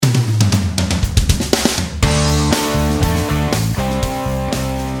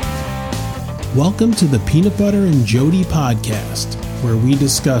Welcome to the Peanut Butter and Jody podcast, where we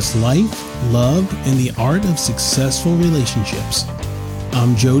discuss life, love, and the art of successful relationships.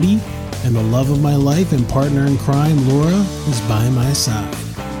 I'm Jody, and the love of my life and partner in crime, Laura, is by my side.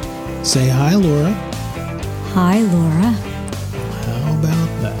 Say hi, Laura. Hi, Laura. How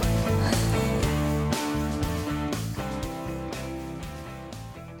about that?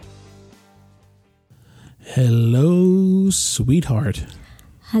 Hello, sweetheart.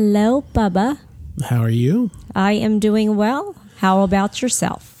 Hello, Bubba. How are you? I am doing well. How about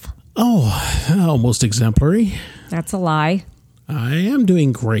yourself? Oh, almost exemplary. That's a lie. I am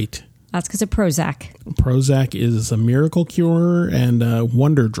doing great. That's because of Prozac. Prozac is a miracle cure and a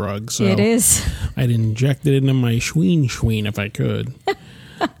wonder drug. So it is. I'd inject it into my schween if I could.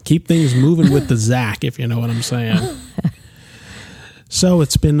 Keep things moving with the Zac, if you know what I'm saying. So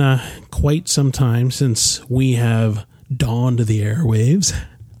it's been quite some time since we have donned the airwaves.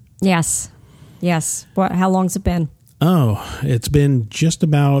 Yes. How long's it been? Oh, it's been just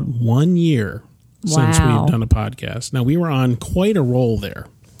about 1 year since we've done a podcast. Now, we were on quite a roll there.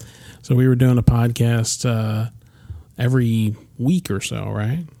 So we were doing a podcast every week or so,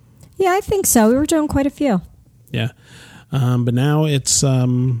 right? Yeah, I think so. We were doing quite a few. Yeah. But now it's,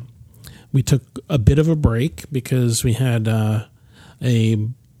 we took a bit of a break because we had a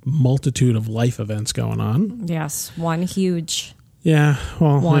multitude of life events going on. Yes, one huge. Yeah,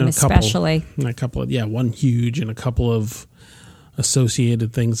 well, one especially. One huge and a couple of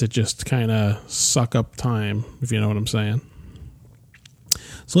associated things that just kind of suck up time, if you know what I'm saying.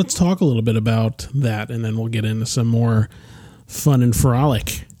 So let's talk a little bit about that, and then we'll get into some more fun and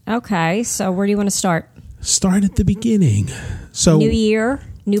frolic. Okay, so where do you want to start? Start at the beginning. So new year,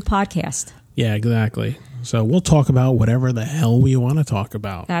 new podcast. Yeah, exactly. So we'll talk about whatever the hell we want to talk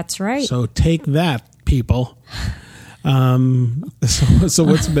about. That's right. So take that, people. So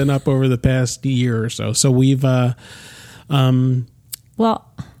what's been up over the past year or so? So we've, I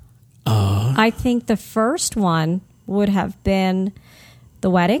think the first one would have been the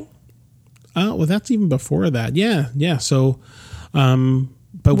wedding. Oh, well, that's even before that. Yeah. So,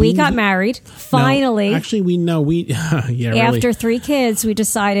 but we got married finally. No, actually, after 3 kids, we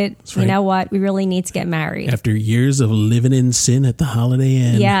decided, right. You know what? We really need to get married. After years of living in sin at the Holiday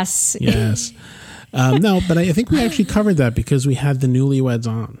Inn. Yes. No, but I think we actually covered that because we had the newlyweds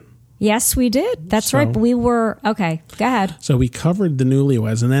on. Yes, we did. That's right. But we were, okay, go ahead. So we covered the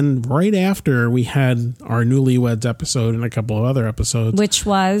newlyweds, and then right after we had our newlyweds episode and a couple of other episodes. Which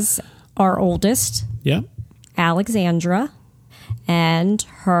was our oldest. Yep. Alexandra, and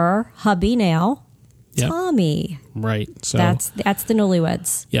her hubby now, yep. Tommy. Right. So that's the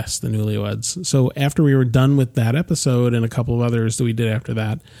newlyweds. Yes, the newlyweds. So after we were done with that episode and a couple of others that we did after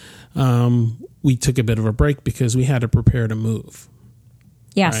that, we took a bit of a break because we had to prepare to move.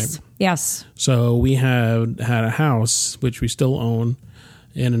 Yes, right? Yes. So we had a house, which we still own,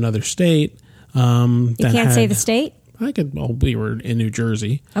 in another state. You can't say the state? We were in New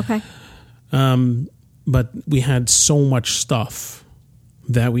Jersey. Okay. But we had so much stuff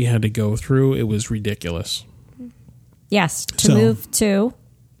that we had to go through. It was ridiculous. Yes, move to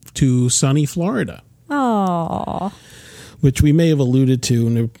sunny Florida. Oh. Which we may have alluded to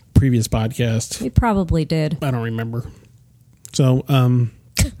in a previous podcast. We probably did. I don't remember. So,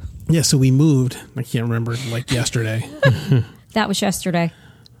 so we moved. I can't remember, like yesterday. That was yesterday.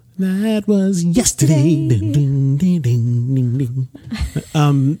 That was yesterday. Ding, ding, ding, ding,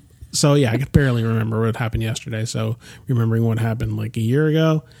 ding. So, yeah, I could barely remember what happened yesterday. So, remembering what happened like a year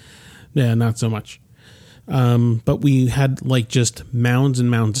ago, yeah, not so much. But we had like just mounds and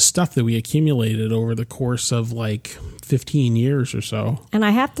mounds of stuff that we accumulated over the course of like 15 years or so. And I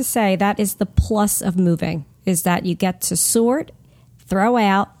have to say that is the plus of moving, is that you get to sort, throw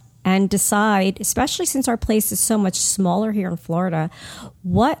out, and decide, especially since our place is so much smaller here in Florida,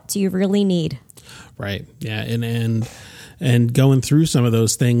 what do you really need? Right. Yeah. And going through some of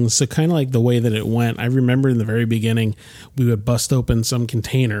those things, so kind of like the way that it went, I remember in the very beginning, we would bust open some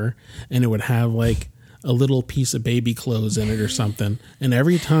container and it would have like a little piece of baby clothes in it or something. And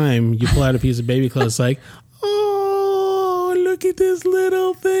every time you pull out a piece of baby clothes, it's like, oh, look at this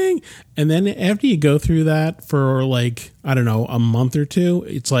little thing. And then after you go through that for like, I don't know, a month or two,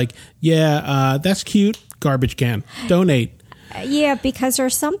 it's like, yeah, that's cute. Garbage can. Donate. Yeah, because there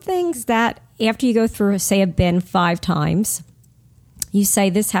are some things that after you go through, say, a bin 5 times, you say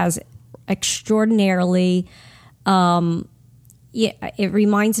this has extraordinarily, it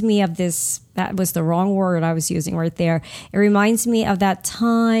reminds me of this, that was the wrong word I was using right there. It reminds me of that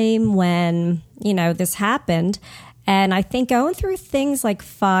time when, this happened. And I think going through things like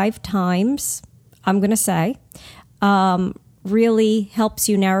 5 times, I'm going to say, really helps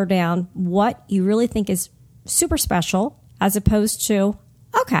you narrow down what you really think is super special, as opposed to,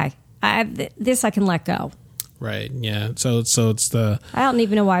 okay, this I can let go. Right. Yeah. So it's the. I don't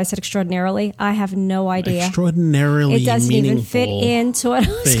even know why I said extraordinarily. I have no idea. Extraordinarily, it doesn't even fit meaningful into what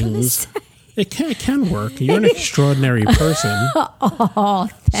I was going to things. say. It can work. You're an extraordinary person. Oh,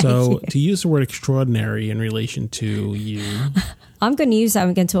 thank you. To use the word extraordinary in relation to you, I'm going to use that when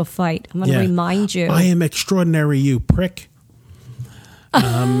we get into a fight. I'm going to remind you. I am extraordinary, you prick.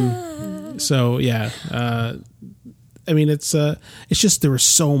 So yeah, I mean it's just there was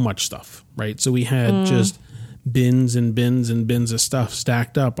so much stuff, right? So we had just bins and bins and bins of stuff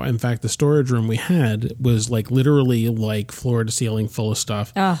stacked up. In fact, the storage room we had was like literally like floor to ceiling full of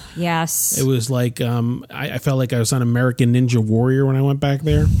stuff. Oh, yes. It was like I felt like I was on American Ninja Warrior when I went back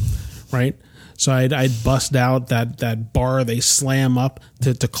there, right? So I'd bust out that bar they slam up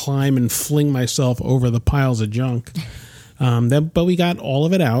to climb and fling myself over the piles of junk. But we got all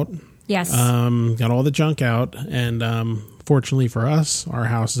of it out. Yes. Got all the junk out, and fortunately for us, our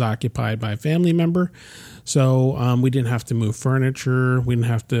house is occupied by a family member. So we didn't have to move furniture. We didn't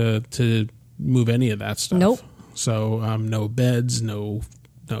have to move any of that stuff. Nope. So no beds, no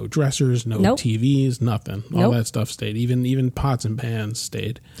dressers, no TVs, nothing. All that stuff stayed. Even pots and pans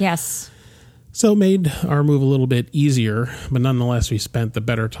stayed. Yes. So it made our move a little bit easier, but nonetheless, we spent the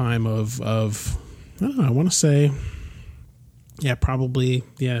better time of I don't know, I want to say, probably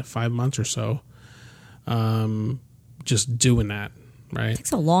 5 months or so, just doing that. Right. It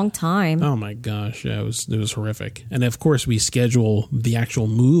takes a long time. Oh my gosh. Yeah, it was horrific. And of course we schedule the actual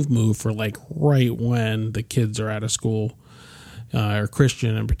move for like right when the kids are out of school, or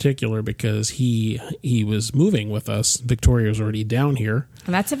Christian in particular, because he was moving with us. Victoria was already down here.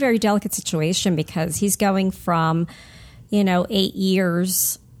 And that's a very delicate situation because he's going from, 8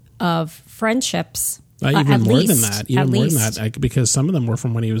 years of friendships. Even more than that, because some of them were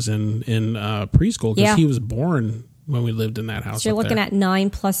from when he was in preschool, because he was born when we lived in that house. So you're looking at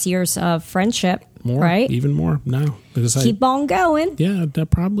 9+ years of friendship, more, right? Even more now. Keep on going. Yeah, that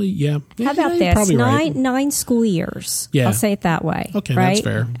probably, yeah. How about this? Right. 9 school years. Yeah. I'll say it that way. Okay, right? That's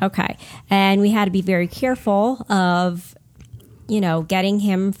fair. Okay. And we had to be very careful of, getting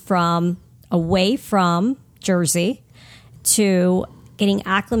him away from Jersey to getting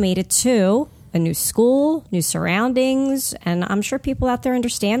acclimated to a new school, new surroundings, and I'm sure people out there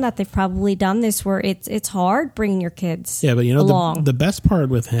understand that. They've probably done this where it's hard bringing your kids along. The best part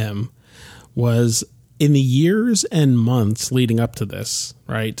with him was in the years and months leading up to this,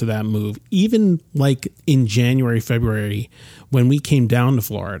 right, to that move, even like in January, February, when we came down to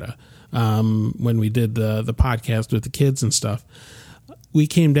Florida, when we did the podcast with the kids and stuff, we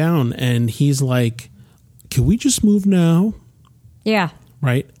came down and he's like, can we just move now? Yeah.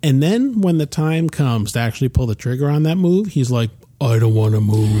 Right. And then when the time comes to actually pull the trigger on that move, he's like, I don't want to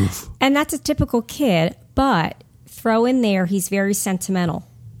move. And that's a typical kid, but throw in there, he's very sentimental.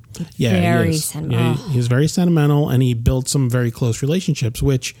 Yeah, very sentimental. Yeah, he's very sentimental, and he built some very close relationships,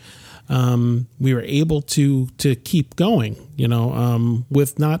 which we were able to keep going,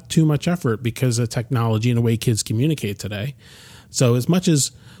 with not too much effort because of technology and the way kids communicate today. So as much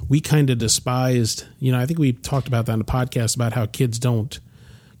as we kind of despised, I think we talked about that on the podcast about how kids don't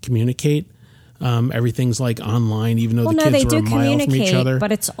communicate. Everything's like online, even though the kids are a mile from each other.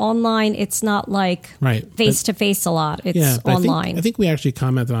 But it's online. It's not like face to face a lot. It's online. I think we actually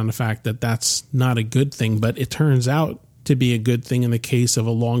commented on the fact that that's not a good thing, but it turns out to be a good thing in the case of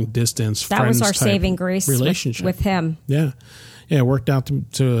a long distance that friends was our type saving grace relationship with him. Yeah, it worked out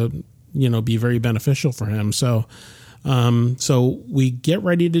to be very beneficial for him. So we get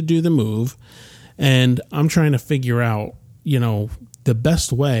ready to do the move, and I'm trying to figure out the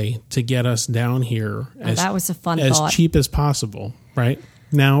best way to get us down here that was a fun as thought. Cheap as possible, right?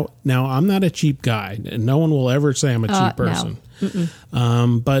 Now I'm not a cheap guy, and no one will ever say I'm a cheap person.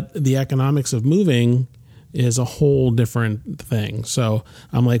 No. But the economics of moving is a whole different thing. So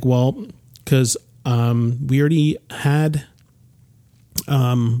I'm like, well, because we already had.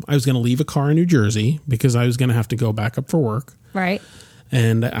 I was going to leave a car in New Jersey because I was going to have to go back up for work. Right.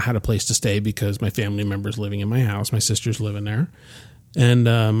 And I had a place to stay because my family member's living in my house. My sister's living there. And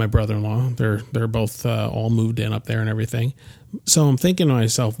my brother-in-law, they're both all moved in up there and everything. So I'm thinking to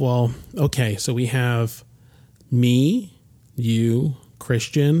myself, well, okay, so we have me, you,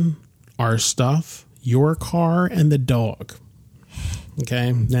 Christian, our stuff, your car, and the dog.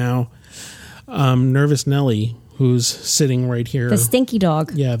 Okay. Now, Nervous Nelly, who's sitting right here. The stinky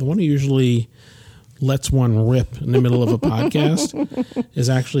dog. Yeah, the one who usually lets one rip in the middle of a podcast is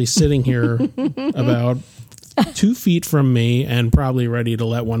actually sitting here about 2 feet from me and probably ready to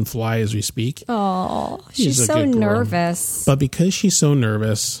let one fly as we speak. Oh, she's so nervous. But because she's so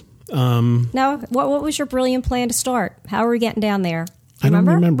nervous... now, what was your brilliant plan to start? How are we getting down there? I don't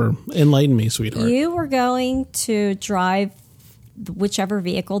remember. Enlighten me, sweetheart. You were going to drive whichever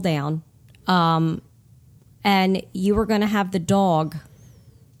vehicle down, and you were going to have the dog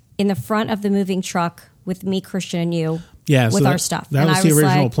in the front of the moving truck with me, Christian, and you with our stuff. That was the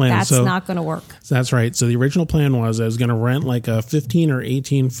original plan. That's not going to work. That's right. So the original plan was I was going to rent like a 15 or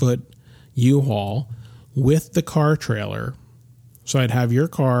 18-foot U-Haul with the car trailer. So I'd have your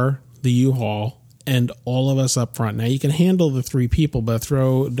car, the U-Haul, and all of us up front. Now, you can handle the 3 people, but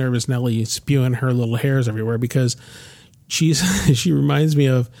throw Nervous Nellie spewing her little hairs everywhere because she reminds me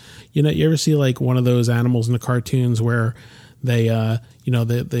of, you ever see like one of those animals in the cartoons where they,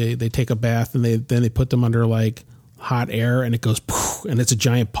 they take a bath and then they put them under like hot air and it goes poof, and it's a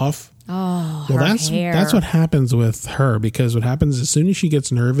giant puff. Oh, well, hair. That's what happens with her, because what happens as soon as she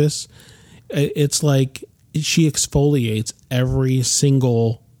gets nervous, it's like she exfoliates every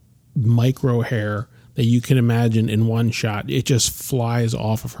single micro hair that you can imagine in one shot. It just flies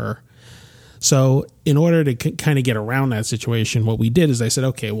off of her. So in order to kind of get around that situation, what we did is I said,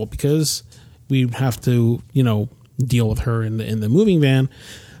 okay, well, because we have to, deal with her in the moving van,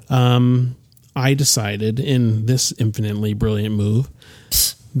 I decided in this infinitely brilliant move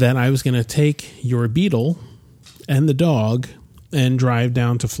that I was going to take your Beetle and the dog and drive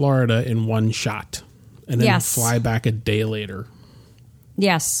down to Florida in one shot and then fly back a day later.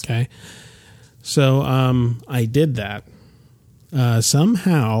 Yes. Okay. So I did that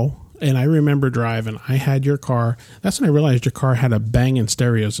somehow, and I remember driving. I had your car. That's when I realized your car had a banging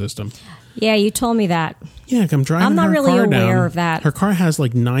stereo system. Yeah, you told me that. Yeah, I'm driving. I'm not her really car aware down. of that. Her car has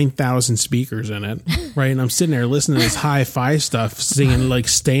like 9,000 speakers in it, right? And I'm sitting there listening to this hi-fi stuff, singing like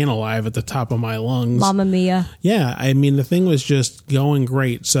 "Staying Alive" at the top of my lungs. Mamma mia! Yeah, I mean the thing was just going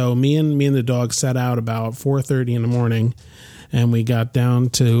great. So me and the dog set out about 4:30 in the morning, and we got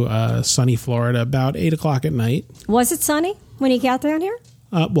down to sunny Florida about 8 o'clock at night. Was it sunny when you got down here?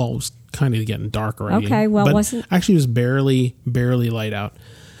 Well, it was kind of getting dark already. Okay, well, but wasn't actually it was barely light out.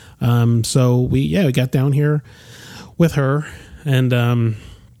 So we got down here with her, and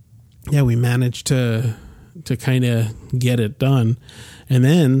we managed to kind of get it done. And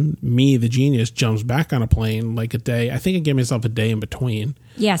then me, the genius, jumps back on a plane like a day. I think I gave myself a day in between.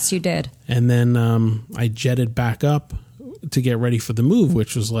 Yes, you did. And then I jetted back up to get ready for the move,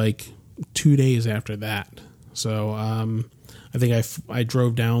 which was like 2 days after that. So I think I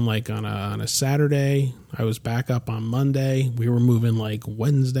drove down like on a Saturday. I was back up on Monday. We were moving like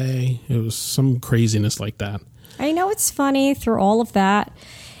Wednesday. It was some craziness like that. I know it's funny through all of that.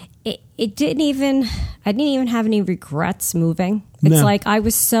 I didn't even have any regrets moving. It's like I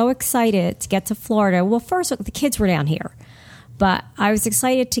was so excited to get to Florida. Well, first the kids were down here, but I was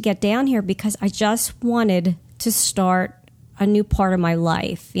excited to get down here because I just wanted to start a new part of my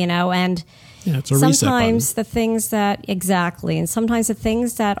life, and yeah, it's a reset sometimes button. the things that and sometimes the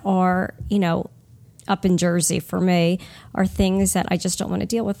things that are, up in Jersey for me are things that I just don't want to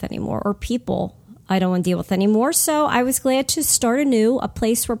deal with anymore, or people I don't want to deal with anymore. So I was glad to start a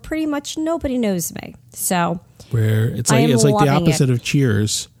place where pretty much nobody knows me. So where it's like the opposite of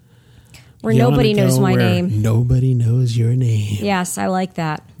Cheers. Where nobody knows my name. Nobody knows your name. Yes, I like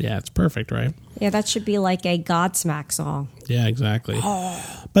that. Yeah, it's perfect, right? Yeah, that should be like a Godsmack song. Yeah, exactly.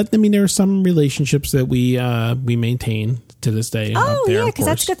 But I mean, there are some relationships that we maintain to this day. Oh, yeah, because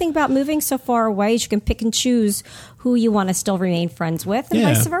that's the good thing about moving so far away is you can pick and choose who you want to still remain friends with, and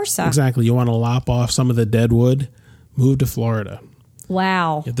vice versa. Exactly. You want to lop off some of the dead wood, move to Florida.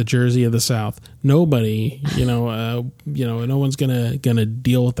 Wow. At the Jersey of the South. Nobody, no one's gonna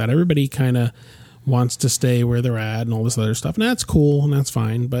deal with that. Everybody kind of wants to stay where they're at and all this other stuff. And that's cool and that's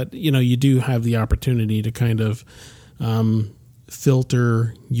fine. But, you do have the opportunity to kind of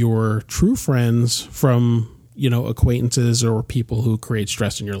filter your true friends from, acquaintances or people who create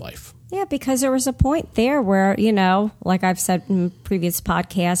stress in your life. Yeah, because there was a point there where, like I've said in previous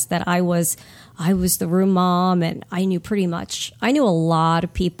podcasts, that I was the room mom, and I knew a lot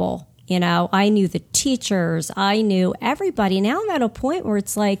of people. I knew the teachers, I knew everybody. Now I'm at a point where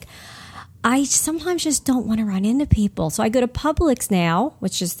it's like, I sometimes just don't want to run into people. So I go to Publix now,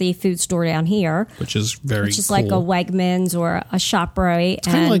 which is the food store down here. Which is cool. Like a Wegmans or a ShopRite. It's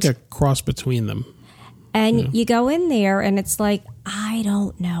kind of like a cross between them. And you go in there and it's like, I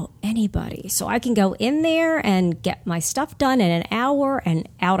don't know anybody. So I can go in there and get my stuff done in an hour and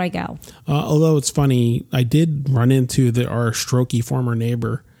out I go. Although it's funny, I did run into our strokey former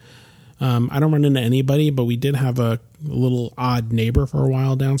neighbor. I don't run into anybody, but we did have a little odd neighbor for a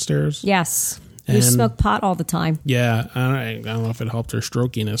while downstairs. Yes. You smoke pot all the time. Yeah, I don't know if it helped her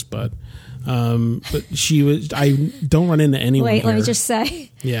strokiness, but she was. I don't run into anyone. Wait, here. let me just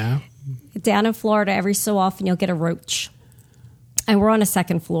say. Yeah. Down in Florida, every so often you'll get a roach, and we're on a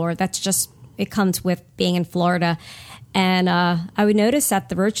second floor. That's just it comes with being in Florida. And I would notice that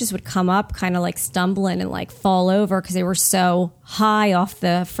the roaches would come up kind of like stumbling and like fall over because they were so high off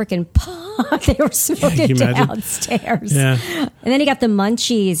the freaking pot. They were smoking downstairs. Yeah. And then you got the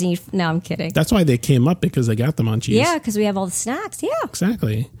munchies. And no, I'm kidding. That's why they came up, because they got the munchies. Yeah, because we have all the snacks. Yeah.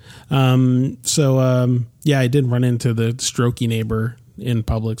 Exactly. I did run into the strokey neighbor in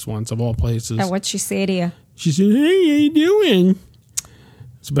Publix once, of all places. And what'd she say to you? She said, "Hey, how you doing?"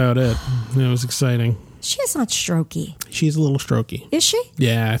 That's about it. It was exciting. She is not strokey. She's a little strokey. Is she?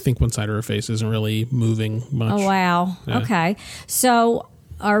 Yeah, I think one side of her face isn't really moving much. Oh, wow. Yeah. Okay. So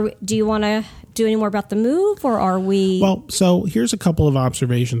do you want to do any more about the move, or are we... Well, so here's a couple of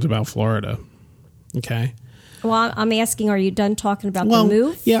observations about Florida. Okay. Well, I'm asking, are you done talking about the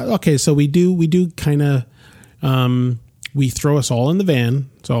move? Yeah, okay. So we do kind of... we throw us all in the van,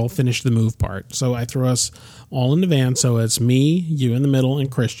 so I'll finish the move part. So I throw us all in the van, so it's me, you in the middle,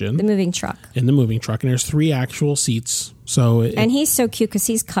 and Christian. The moving truck. In the moving truck, and there's 3 actual seats. And he's so cute because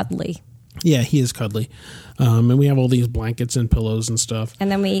he's cuddly. Yeah, he is cuddly. And we have all these blankets and pillows and stuff.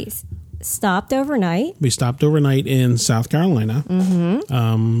 And then we stopped overnight. We stopped overnight in South Carolina.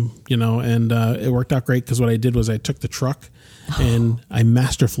 Mm-hmm. It worked out great because what I did was I took the truck and I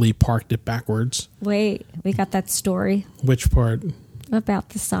masterfully parked it backwards. Wait, we got that story. Which part? About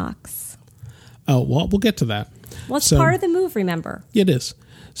the socks. Oh, well, we'll get to that. Well, it's part of the move, remember? It is.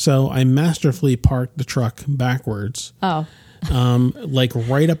 So I masterfully parked the truck backwards. Oh. Like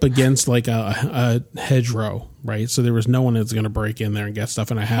right up against like a hedgerow, right? So there was no one that's going to break in there and get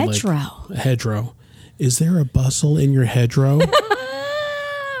stuff. And I had a hedgerow. Is there a bustle in your hedgerow?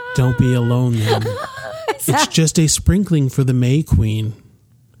 Don't be alone then. It's just a sprinkling for the May Queen.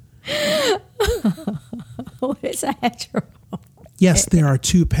 What is a hedgerow? Yes, there are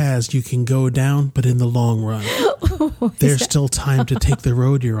 2 paths you can go down, but in the long run, there's still time to take the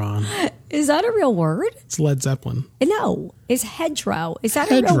road you're on. Is that a real word? It's Led Zeppelin. No, it's hedgerow. Is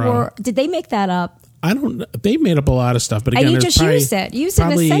that a real word? Did they make that up? I don't know. They made up a lot of stuff, but again, and you just used it. Use it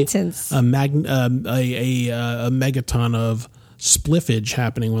in a sentence. A megaton of spliffage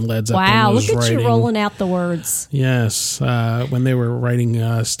happening when Led Zeppelin was writing. Wow, look at you rolling out the words. Yes, when they were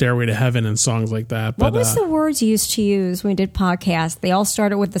writing Stairway to Heaven and songs like that. What was the words you used to use when we did podcasts? They all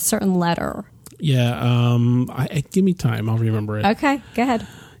started with a certain letter. Yeah, give me time. I'll remember it. Okay, go ahead.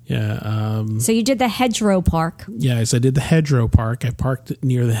 Yeah. So you did the hedgerow park. Yes, I did the hedgerow park. I parked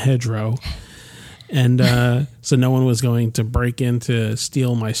near the hedgerow. And so no one was going to break in to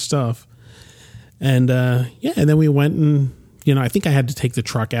steal my stuff. And and then we went and... I think I had to take the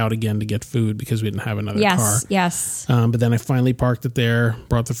truck out again to get food because we didn't have another car. Yes. But then I finally parked it there,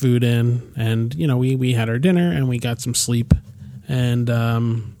 brought the food in, and we had our dinner and we got some sleep. And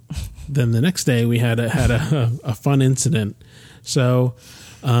then the next day we had a fun incident. So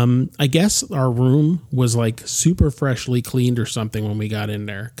I guess our room was like super freshly cleaned or something when we got in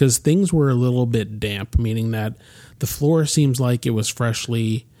there because things were a little bit damp, meaning that the floor seems like it was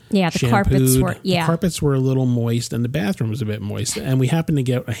freshly. Yeah, the carpets were a little moist, and the bathroom was a bit moist. And we happened to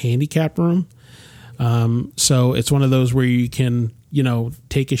get a handicap room, so it's one of those where you can,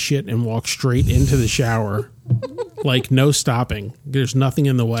 take a shit and walk straight into the shower, like no stopping. There's nothing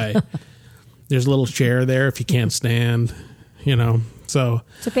in the way. There's a little chair there if you can't stand, So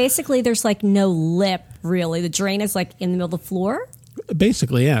basically, there's like no lip really. The drain is like in the middle of the floor.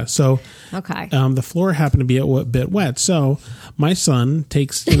 Basically, yeah. So, okay. The floor happened to be a bit wet. So, my son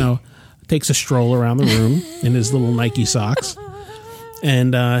takes a stroll around the room in his little Nike socks,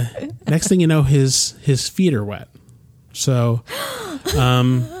 and next thing you know, his feet are wet. So,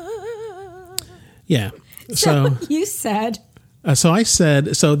 yeah. So you said. So I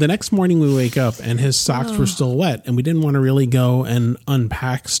said, so the next morning we wake up and his socks were still wet and we didn't want to really go and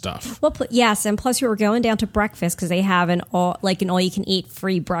unpack stuff. Well, yes. And plus we were going down to breakfast because they have an all you can eat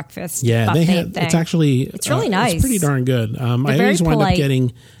free breakfast. Yeah, they have, it's really nice. It's pretty darn good. I always wind up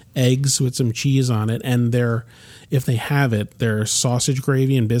getting eggs with some cheese on it, and if they have it, their sausage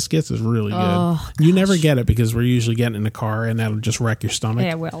gravy and biscuits is really good. Oh, you never get it because we're usually getting in the car and that'll just wreck your stomach.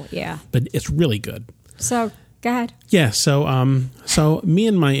 Yeah, well, yeah. But it's really good. So go ahead. Yeah, so me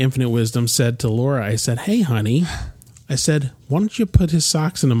and my infinite wisdom said to Laura, I said, "Hey, honey," I said, "why don't you put his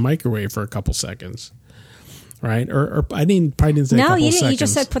socks in the microwave for a couple seconds?" Right? Or I probably didn't say a couple seconds. No, you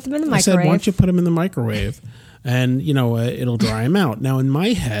just said put them in the microwave. I said, "Why don't you put them in the microwave?" And, it'll dry them out. Now, in my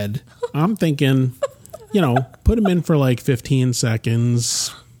head, I'm thinking, put them in for like 15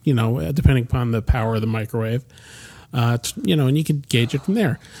 seconds, depending upon the power of the microwave. And you could gauge it from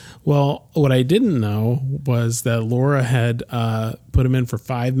there. Well, what I didn't know was that Laura had put them in for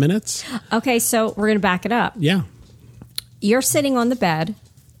 5 minutes. Okay, so we're going to back it up. Yeah. You're sitting on the bed,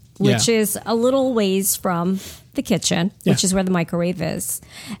 which is a little ways from the kitchen, which is where the microwave is.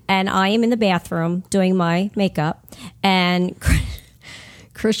 And I am in the bathroom doing my makeup. And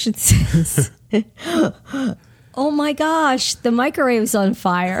Christian says, oh my gosh, the microwave's on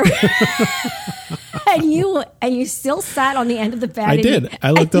fire. and you still sat on the end of the bed. I did.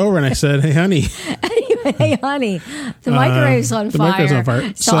 I looked over and I said, hey, honey. Hey, honey, the microwave's on fire. Microwave's on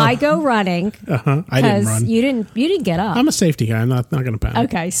fire. So I go running. I didn't run. You didn't get up. I'm a safety guy. I'm not going to panic.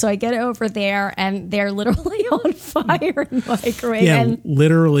 Okay, so I get over there, and they're literally on fire in the microwave. Yeah,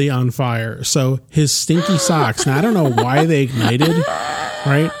 literally on fire. So his stinky socks. Now, I don't know why they ignited,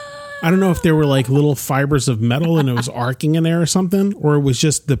 right? I don't know if there were like little fibers of metal and it was arcing in there or something, or it was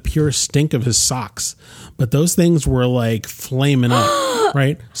just the pure stink of his socks. But those things were like flaming up,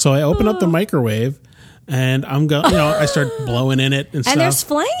 right? So I open up the microwave and I'm going, I start blowing in it and stuff. And there's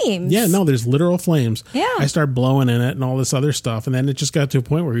flames. Yeah, no, there's literal flames. Yeah. I start blowing in it and all this other stuff. And then it just got to a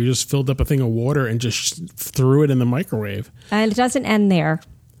point where you just filled up a thing of water and just threw it in the microwave. And it doesn't end there.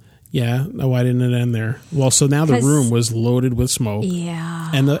 Yeah. No, why didn't it end there? Well, so now the room was loaded with smoke.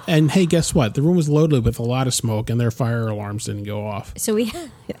 Yeah. And hey, guess what? The room was loaded with a lot of smoke, and their fire alarms didn't go off. So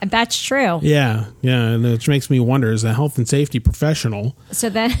that's true. Yeah, and which makes me wonder, as a health and safety professional. So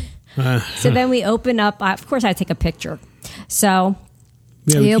then we open up. Of course, I take a picture. So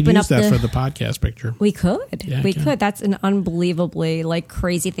we open up that for the podcast picture. We could. Yeah, we could. That's an unbelievably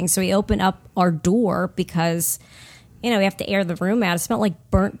crazy thing. So we open up our door because we have to air the room out. It smelled like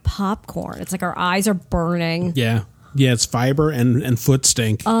burnt popcorn. It's like our eyes are burning. Yeah. Yeah, it's fiber and foot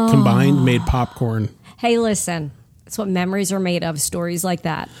stink combined made popcorn. Hey, listen. That's what memories are made of, stories like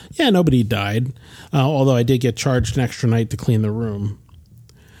that. Yeah, nobody died. Although I did get charged an extra night to clean the room.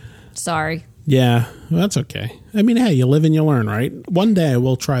 Sorry. Yeah, well, that's okay. I mean, hey, you live and you learn, right? One day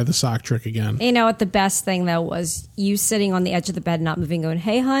we'll try the sock trick again. You know what the best thing, though, was you sitting on the edge of the bed, not moving, going,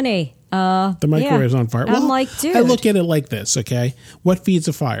 hey, honey. The microwave's on fire. I'm like, dude. I look at it like this, okay? What feeds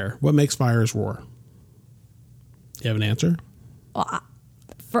a fire? What makes fires roar? You have an answer?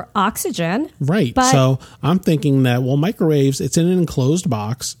 For oxygen. Right. So I'm thinking that, microwaves, it's in an enclosed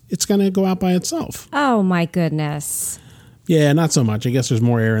box. It's going to go out by itself. Oh, my goodness. Yeah, not so much. I guess there's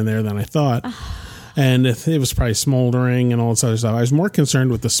more air in there than I thought. And it was probably smoldering and all this other stuff. I was more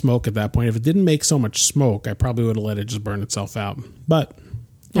concerned with the smoke at that point. If it didn't make so much smoke, I probably would have let it just burn itself out. But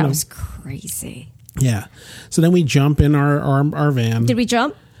that was crazy. Yeah. So then we jump in our van. Did we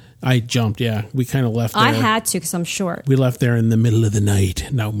jump? I jumped, yeah. We kind of left there. I had to because I'm short. We left there in the middle of the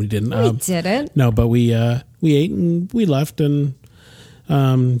night. No, we didn't. We didn't. No, but we ate and we left and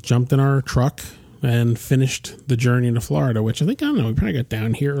jumped in our truck and finished the journey into Florida, which I don't know, we probably got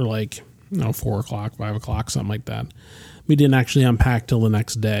down here 4 o'clock, 5 o'clock, something like that. We didn't actually unpack till the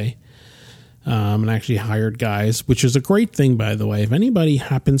next day. And actually hired guys, which is a great thing, by the way. If anybody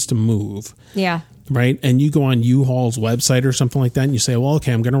happens to move, right, and you go on U-Haul's website or something like that, and you say, well,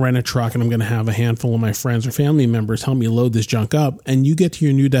 okay, I'm going to rent a truck, and I'm going to have a handful of my friends or family members help me load this junk up, and you get to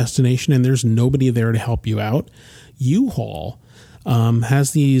your new destination, and there's nobody there to help you out. U-Haul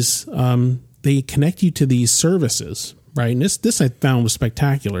has these, they connect you to these services, right? And this I found was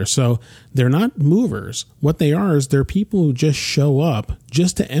spectacular. So they're not movers. What they are is they're people who just show up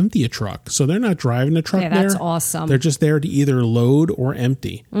just to empty a truck. So they're not driving a truck there. That's awesome. They're just there to either load or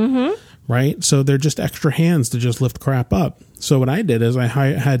empty. Mm-hmm. Right? So they're just extra hands to just lift crap up. So what I did is I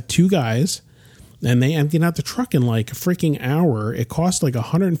had 2 guys, and they emptied out the truck in a freaking hour. It cost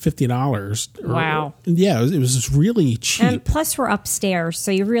 $150. Wow. Yeah, it was really cheap. And plus we're upstairs,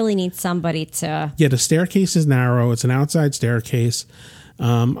 so you really need somebody to... Yeah, the staircase is narrow. It's an outside staircase.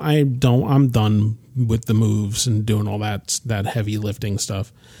 I'm done with the moves and doing all that heavy lifting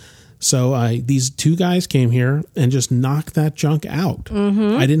stuff. So these 2 guys came here and just knocked that junk out.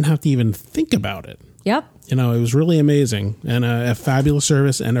 Mm-hmm. I didn't have to even think about it. Yep. It was really amazing and a fabulous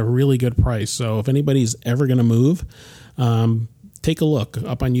service and a really good price. So if anybody's ever going to move, take a look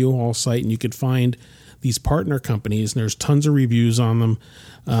up on U-Haul's site and you could find these partner companies, and there's tons of reviews on them.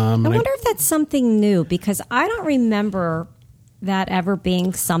 I wonder if that's something new, because I don't remember that ever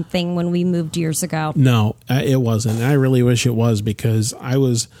being something when we moved years ago. No, it wasn't. I really wish it was, because I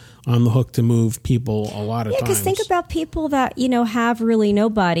was on the hook to move people a lot of times. Yeah, because think about people that, have really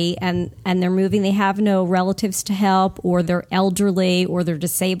nobody and they're moving. They have no relatives to help, or they're elderly, or they're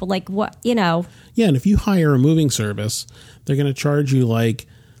disabled. Yeah, and if you hire a moving service, they're going to charge you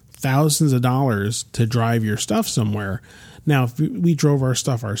thousands of dollars to drive your stuff somewhere. Now, if we drove our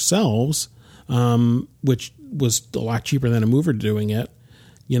stuff ourselves, which was a lot cheaper than a mover doing it,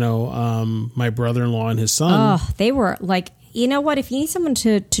 my brother-in-law and his son. Oh, they were like, you know what? If you need someone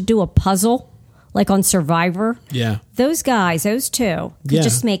to do a puzzle, like on Survivor, those guys, those two, could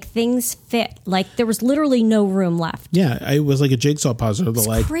just make things fit. Like there was literally no room left. Yeah, it was like a jigsaw puzzle.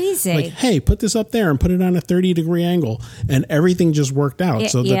 It's crazy. Like, hey, put this up there and put it on a 30-degree angle, and everything just worked out.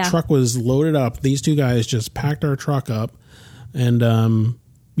 So the truck was loaded up. These two guys just packed our truck up, and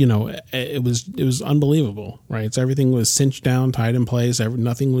it was unbelievable, right? So everything was cinched down, tied in place.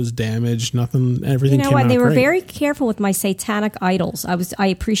 Nothing was damaged. Everything. You know what? They were great. very careful with my satanic idols. I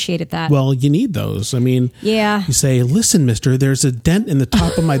appreciated that. Well, you need those. I mean, you say, listen, mister, there's a dent in the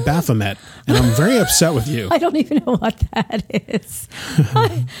top of my Baphomet, and I'm very upset with you. I don't even know what that is.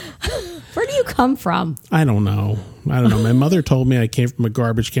 Where do you come from? I don't know. My mother told me I came from a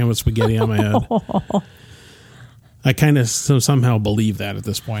garbage can with spaghetti on my head. I kind of somehow believe that at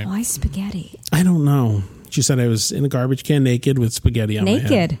this point. Why spaghetti? I don't know. She said I was in a garbage can naked with spaghetti on my head.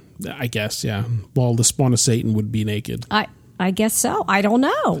 Naked? I guess, yeah. Well, the spawn of Satan would be naked. I guess so. I don't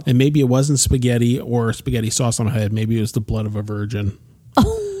know. And maybe it wasn't spaghetti or spaghetti sauce on my head. Maybe it was the blood of a virgin.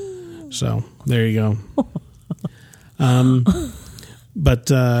 Oh. So, there you go.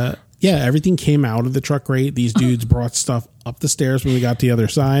 But everything came out of the truck great. These dudes brought stuff up the stairs when we got to the other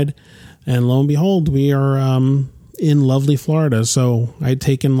side. And lo and behold, we are in lovely Florida. So I'd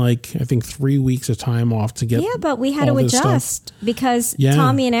taken I think 3 weeks of time off to get. Yeah, but we had to adjust because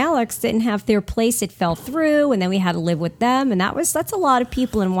Tommy and Alex didn't have their place. It fell through, and then we had to live with them, and that's a lot of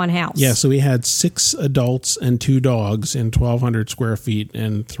people in one house. Yeah, so we had 6 adults and 2 dogs in 1,200 square feet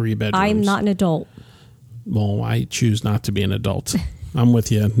and 3 bedrooms. I'm not an adult. Well, I choose not to be an adult. I'm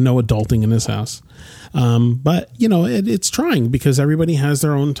with you. No adulting in this house. But, it's trying because everybody has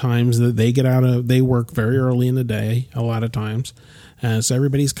their own times that they get out of. They work very early in the day a lot of times. So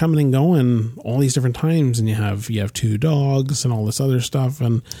everybody's coming and going all these different times. And you have 2 dogs and all this other stuff.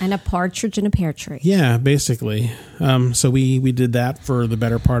 And a partridge in a pear tree. Yeah, basically. So we did that for the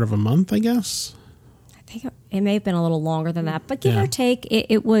better part of a month, I guess. I think it may have been a little longer than that. But give or take,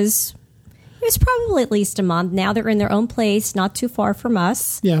 it was... It was probably at least a month. Now they're in their own place, not too far from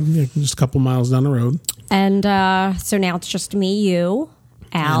us. Yeah, just a couple miles down the road. And so now it's just me, you,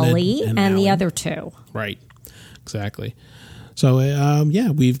 Allie, and the other 2. Right, exactly. So,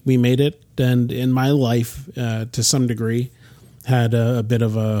 we made it. And in my life, to some degree, had a bit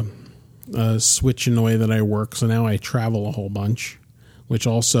of a switch in the way that I work. So now I travel a whole bunch, which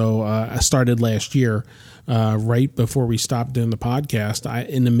also I started last year. Right before we stopped doing the podcast,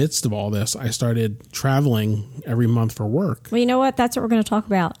 in the midst of all this, I started traveling every month for work. Well, you know what? That's what we're going to talk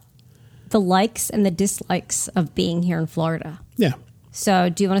about. The likes and the dislikes of being here in Florida. Yeah. So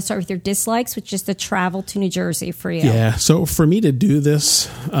do you want to start with your dislikes, which is the travel to New Jersey for you? Yeah. So for me to do this,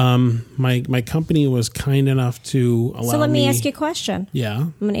 my company was kind enough to allow me... So let me ask you a question. Yeah.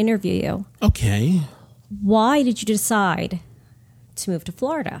 I'm going to interview you. Okay. Why did you decide to move to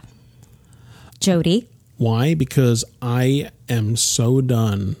Florida? Jody? Why? Because I am so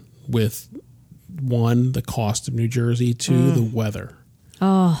done with, 1, the cost of New Jersey, 2, the weather.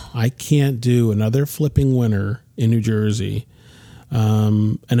 Oh. I can't do another flipping winter in New Jersey.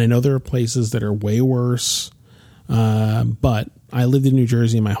 And I know there are places that are way worse, but I lived in New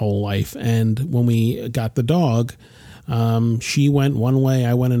Jersey my whole life. And when we got the dog, she went one way,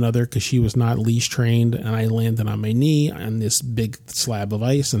 I went another because she was not leash trained, and I landed on my knee on this big slab of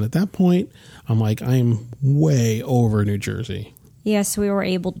ice. And at that point, I'm like, I'm way over New Jersey. Yes, we were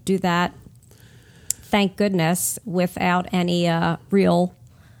able to do that, thank goodness, without any real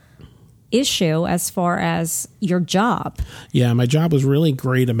issue as far as your job. Yeah, my job was really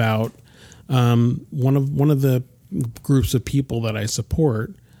great about one of the groups of people that I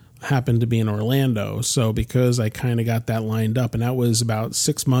support happened to be in Orlando. So because I kind of got that lined up, and that was about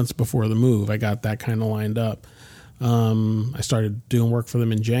 6 months before the move, I got that kind of lined up. I started doing work for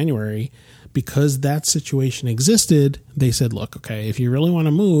them in January. Because that situation existed, they said, look, okay, if you really want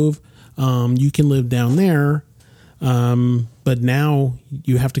to move, you can live down there. But now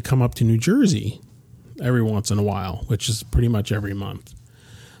you have to come up to New Jersey every once in a while, which is pretty much every month.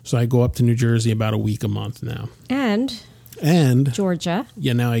 So I go up to New Jersey about a week a month now. And Georgia.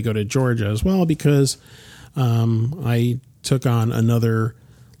 Yeah, now I go to Georgia as well because I took on another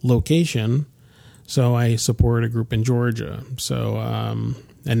location. So I support a group in Georgia. So,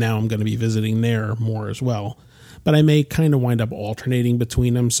 and now I'm going to be visiting there more as well. But I may kind of wind up alternating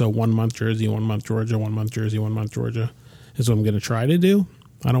between them. So 1 month Jersey, 1 month Georgia, 1 month Jersey, 1 month Georgia is what I'm going to try to do.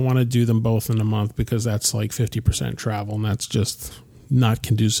 I don't want to do them both in a month because that's like 50% travel, and that's just not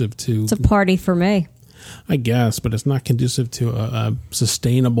conducive to. It's a party for me. I guess, but it's not conducive to a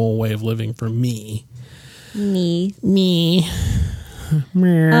sustainable way of living for me. Me.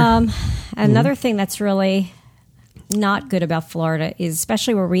 Mm-hmm. Another thing that's really not good about Florida is,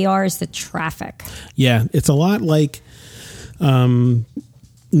 especially where we are, is the traffic. Yeah, it's a lot like New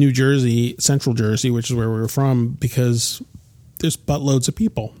Jersey, Central Jersey, which is where we were from, because there's buttloads of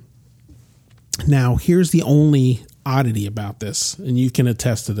people. Now, here's the only oddity about this, and you can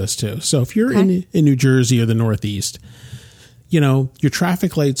attest to this too. So if you're in New Jersey or the Northeast, your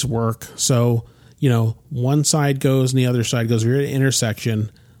traffic lights work. So, one side goes and the other side goes. If you're at an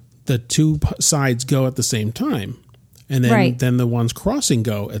intersection, the two sides go at the same time. And then the ones crossing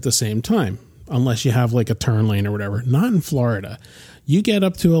go at the same time, unless you have like a turn lane or whatever. Not in Florida. You get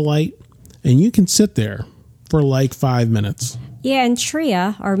up to a light and you can sit there for like 5 minutes. Yeah, and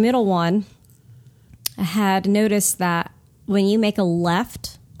Tria, our middle one, had noticed that when you make a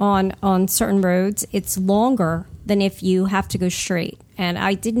left on certain roads, it's longer than if you have to go straight. And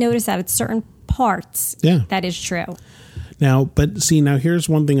I did notice that at certain parts, that is true. Now, here's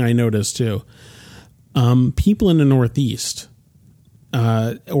one thing I noticed too. People in the Northeast,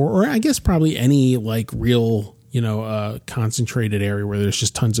 or I guess probably any like real, concentrated area where there's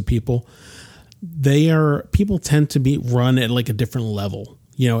just tons of people, people tend to run at like a different level.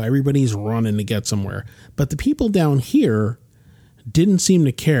 Everybody's running to get somewhere. But the people down here didn't seem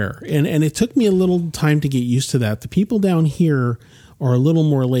to care. And it took me a little time to get used to that. The people down here are a little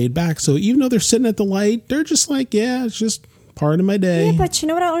more laid back. So even though they're sitting at the light, they're just like, yeah, it's just part of my day. Yeah, but you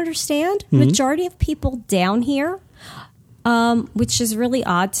know what I don't understand? Mm-hmm. Majority of people down here, which is really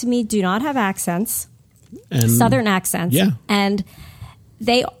odd to me, do not have accents, Southern accents. Yeah. And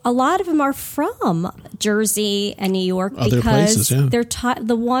a lot of them are from Jersey and New York Other because places, yeah. they're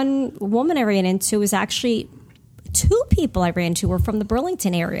the one woman I ran into was actually two people I ran into were from the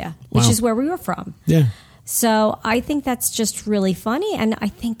Burlington area, which is where we were from. Yeah. So I think that's just really funny. And I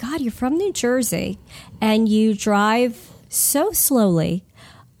think, God, you're from New Jersey and you drive so slowly.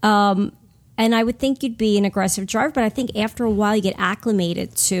 And I would think you'd be an aggressive driver, but I think after a while you get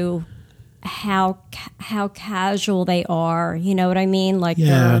acclimated to how casual they are. You know what I mean? Like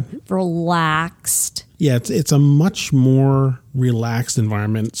they're relaxed. Yeah, it's a much more relaxed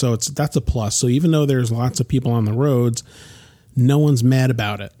environment. So that's a plus. So even though there's lots of people on the roads, no one's mad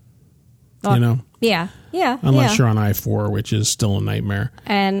about it. Yeah. Unless you're on I-4, which is still a nightmare.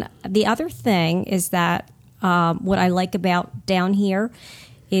 And the other thing is that what I like about down here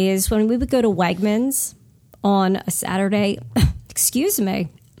is when we would go to Wegmans on a Saturday,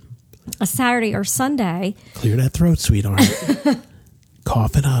 a Saturday or Sunday. Clear that throat, sweetheart.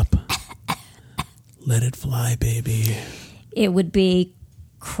 Cough it up. Let it fly, baby. It would be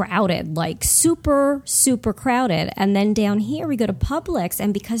crowded, like super, super crowded. And then down here we go to Publix,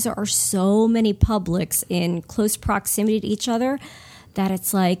 and because there are so many Publix in close proximity to each other, that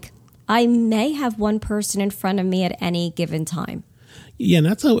it's like I may have one person in front of me at any given time. Yeah, and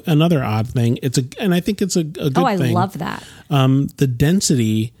that's another odd thing. And I think it's a good thing. Oh, I love that. The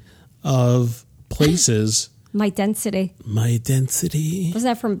density of places. My density. Was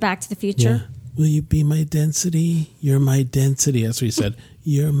that from Back to the Future? Yeah. Will you be my density? You're my density. That's what he said.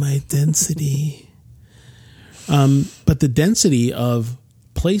 You're my density. But the density of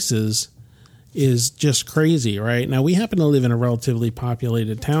places is just crazy, right? Now, we happen to live in a relatively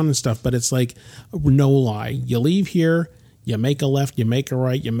populated town and stuff, but it's like, no lie. You leave here, you make a left, you make a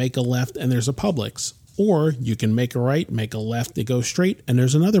right, you make a left, and there's a Publix. Or you can make a right, make a left, you go straight, and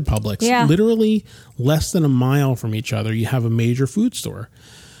there's another Publix. Yeah. Literally less than a mile from each other, you have a major food store.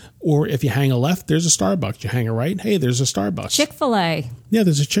 Or if you hang a left, there's a Starbucks. You hang a right, hey, there's a Starbucks. Chick-fil-A. Yeah,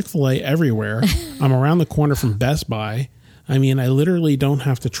 there's a Chick-fil-A everywhere. I'm around the corner from Best Buy. I mean, I literally don't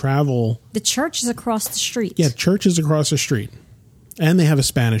have to travel. The church is across the street. Yeah, church is across the street. And they have a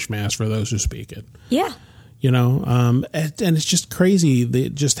Spanish Mass for those who speak it. Yeah. And it's just crazy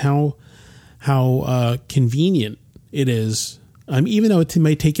just how convenient it is. Even though it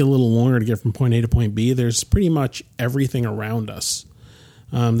may take you a little longer to get from point A to point B, there's pretty much everything around us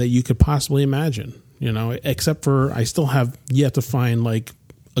that you could possibly imagine, except for I still have yet to find like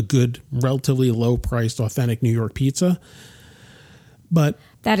a good, relatively low priced, authentic New York pizza. But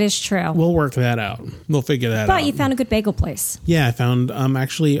that is true. We'll work that out. We'll figure that out. But you found a good bagel place. Yeah, I found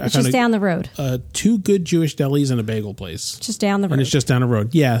just down the road. 2 good Jewish delis and a bagel place. Just down the road. And it's just down the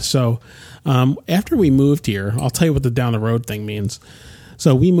road. Yeah. So after we moved here, I'll tell you what the down the road thing means.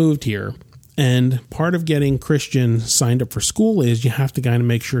 So we moved here. And part of getting Christian signed up for school is you have to kind of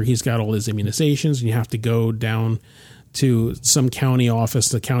make sure he's got all his immunizations, and you have to go down to some county office,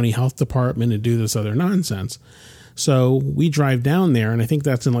 the county health department, and do this other nonsense. So we drive down there, and I think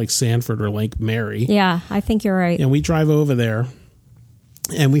that's in like Sanford or Lake Mary. Yeah, I think you're right. And we drive over there,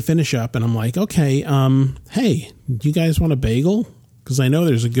 and we finish up, and I'm like, okay, hey, do you guys want a bagel? Because I know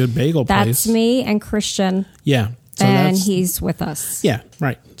there's a good bagel place. That's me and Christian. Yeah. So and he's with us. Yeah,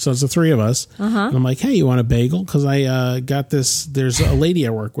 right. So it's the three of us. And I'm like, hey, you want a bagel? Because I got this. There's a lady I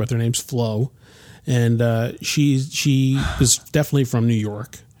work with. Her name's Flo. And she was definitely from New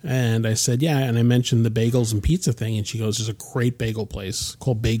York. And I said, yeah. And I mentioned the bagels and pizza thing. And she goes, there's a great bagel place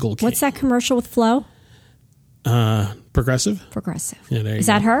called Bagel King. What's that commercial with Flo? Progressive? Progressive. Yeah, there you Is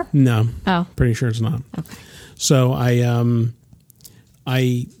go. that her? No. Oh. Pretty sure it's not. Okay. So I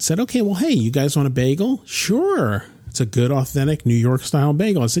said, okay, well, hey, you guys want a bagel? Sure. It's a good, authentic New York style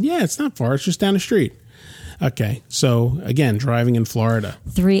bagel. I said, yeah, it's not far. It's just down the street. Okay. So again, driving in Florida.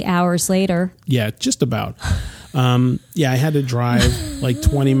 3 hours later. Yeah, just about. Yeah, I had to drive like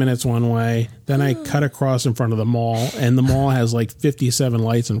 20 minutes one way. Then I cut across in front of the mall, and the mall has like 57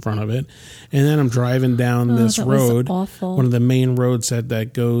 lights in front of it. And then I'm driving down this road, one of the main roads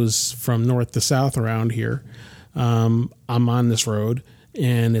that goes from north to south around here. I'm on this road,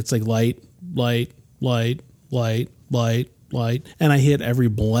 and it's like light, and I hit every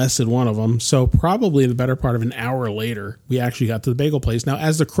blessed one of them. So probably the better part of an hour later, we actually got to the bagel place. Now,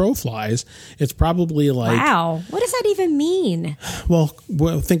 as the crow flies, it's probably like... Wow. What does that even mean? Well,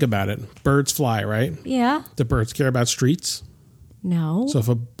 think about it. Birds fly, right? Yeah. Do birds care about streets? No. So if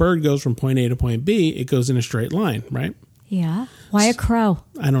a bird goes from point A to point B, it goes in a straight line, right? Yeah. Why a crow?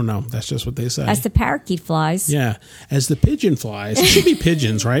 I don't know. That's just what they say. As the parakeet flies. Yeah. As the pigeon flies. It should be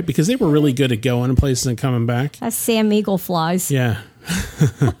pigeons, right? Because they were really good at going in places and coming back. As Sam Eagle flies. Yeah.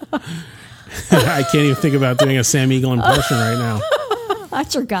 I can't even think about doing a Sam Eagle impression right now.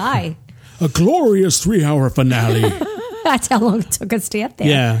 That's your guy. A glorious 3-hour finale. That's how long it took us to get there.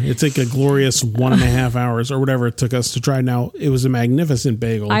 Yeah. It's like a glorious 1.5 hours or whatever it took us to try. Now, it was a magnificent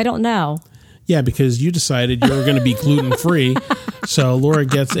bagel. I don't know. Yeah, because you decided you were going to be gluten-free. So Laura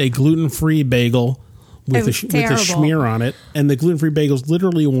gets a gluten-free bagel with a schmear on it. And the gluten-free bagel is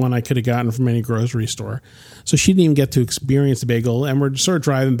literally one I could have gotten from any grocery store. So she didn't even get to experience the bagel. And we're sort of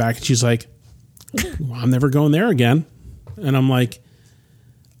driving back, and she's like, well, I'm never going there again. And I'm like,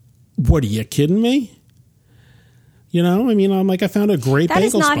 what, are you kidding me? You know, I mean, I'm like, I found a great bagel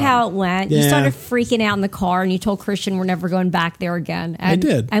spot. That is not how it went. Yeah. You started freaking out in the car, and you told Christian we're never going back there again. And, I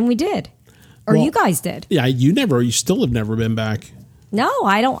did. And we did. Or you guys did. Yeah, you still have never been back. No,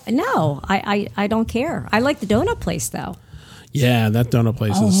 I don't. No, I don't care. I like the donut place, though. Yeah, that donut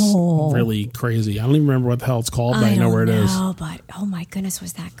place is really crazy. I don't even remember what the hell it's called, but I know where it is. But oh my goodness,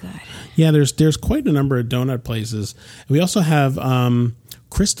 was that good? Yeah, there's quite a number of donut places. We also have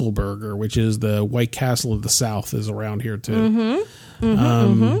Crystal Burger, which is the White Castle of the South, is around here too.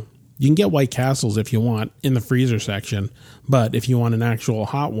 You can get White Castles if you want in the freezer section, but if you want an actual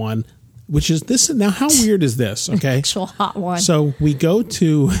hot one, which is this now, how weird is this? Okay, actual hot one. So we go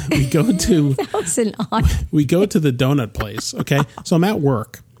to that was an odd. We go to the donut place. Okay, so I'm at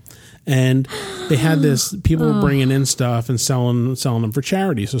work, and they had this. People were bringing in stuff and selling them for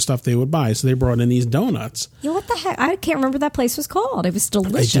charity, so stuff they would buy. So they brought in these donuts. Yeah, what the heck? I can't remember what that place was called. It was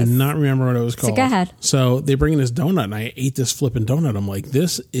delicious. I do not remember what it was called. So go ahead. So they bring in this donut, and I ate this flipping donut. I'm like,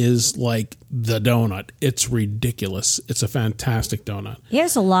 this is like the donut. It's ridiculous. It's a fantastic donut. Yeah,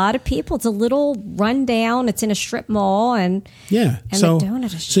 there's a lot of people. It's a little rundown. It's in a strip mall, and yeah. And so the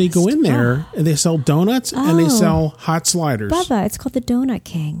donut is so you go in there, and they sell donuts and they sell hot sliders. Bubba, it's called the Donut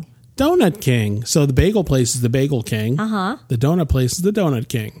King. Donut King. So the bagel place is the Bagel King. The donut place is the Donut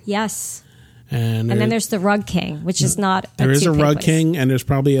King. Yes. And then there's the Rug King, which is not There is a Rug place. King, and there's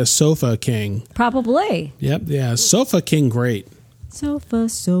probably a Sofa King. Probably. Yep. Yeah. Sofa King, great.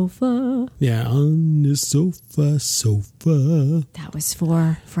 Sofa. Yeah. On the sofa. That was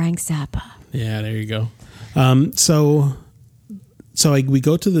for Frank Zappa. Yeah. There you go. So we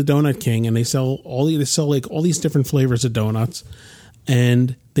go to the Donut King, and they sell all these different flavors of donuts,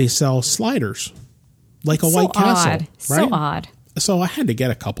 and they sell sliders, like a White Castle. Right? So odd. So I had to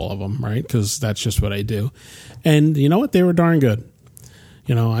get a couple of them, right? Because that's just what I do. And you know what? They were darn good.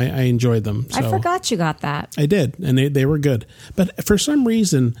 You know, I enjoyed them. So I forgot you got that. I did, and they were good. But for some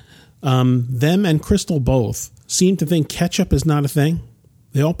reason, them and Crystal both seem to think ketchup is not a thing.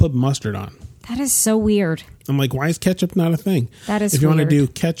 They all put mustard on. That is so weird. I'm like, why is ketchup not a thing? That is If you weird. want to do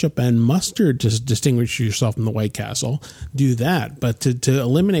ketchup and mustard to distinguish yourself from the White Castle, do that. But to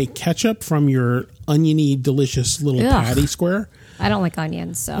eliminate ketchup from your oniony, delicious little patty square. I don't like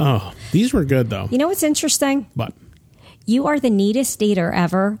onions, so. Oh, these were good, though. You know what's interesting? What? You are the neatest eater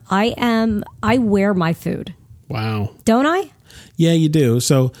ever. I wear my food. Wow. Don't I? Yeah, you do.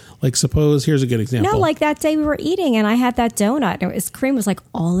 So, like, suppose, here's a good example. No, like that day we were eating and I had that donut and its cream was like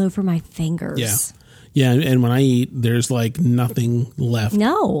all over my fingers. Yeah. Yeah, and when I eat, there's like nothing left.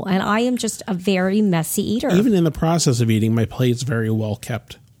 No, and I am just a very messy eater. Even in the process of eating, my plate's very well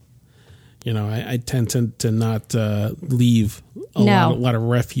kept. You know, I tend to not leave a lot of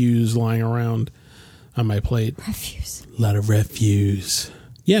refuse lying around on my plate. Refuse. A lot of refuse.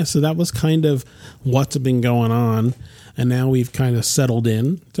 Yeah, so that was kind of what's been going on. And now we've kind of settled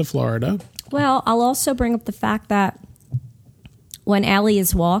in to Florida. Well, I'll also bring up the fact that when Allie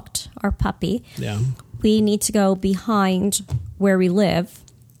is walked, our puppy, we need to go behind where we live.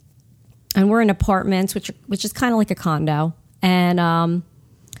 And we're in apartments, which is kind of like a condo. And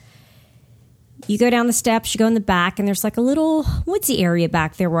you go down the steps, you go in the back, and there's like a little woodsy area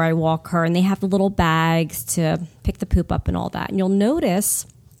back there where I walk her. And they have the little bags to pick the poop up and all that. And you'll notice,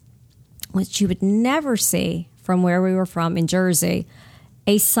 which you would never see from where we were from in Jersey,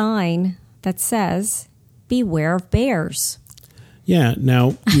 a sign that says, "Beware of bears." Yeah.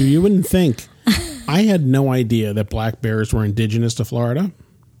 Now, you wouldn't think. I had no idea that black bears were indigenous to Florida.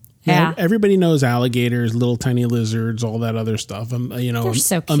 Yeah. Everybody knows alligators, little tiny lizards, all that other stuff. You know, they're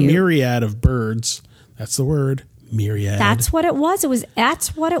so a cute. myriad of birds. That's the word. Myriad. That's what it was.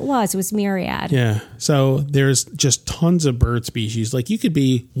 That's what it was. It was myriad. Yeah. So there's just tons of bird species. Like you could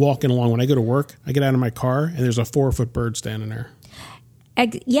be walking along. When I go to work, I get out of my car and there's a 4-foot bird standing there.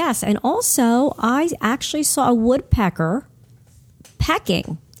 Yes. And also, I actually saw a woodpecker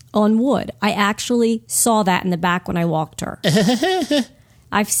pecking on wood. I actually saw that in the back when I walked her.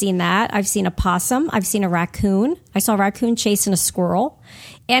 I've seen that. I've seen a possum. I've seen a raccoon. I saw a raccoon chasing a squirrel.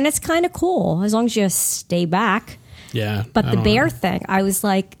 And it's kind of cool as long as you stay back. Yeah. But the bear thing, I was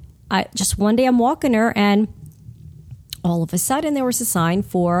like, just one day I'm walking her and all of a sudden there was a sign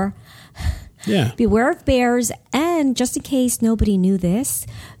for beware of bears. And just in case nobody knew this,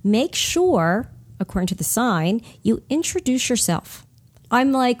 make sure, according to the sign, you introduce yourself.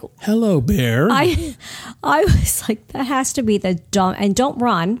 I'm like, hello, bear. I was like, that has to be the dumb, and don't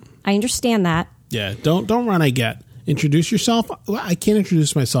run. I understand that. Yeah, don't run. I get. Introduce yourself. Well, I can't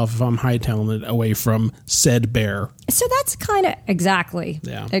introduce myself if I'm hightailing it away from said bear. So that's kind of exactly.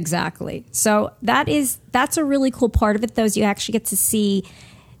 So that's a really cool part of it, though, is you actually get to see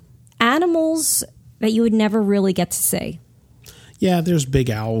animals that you would never really get to see. Yeah, there's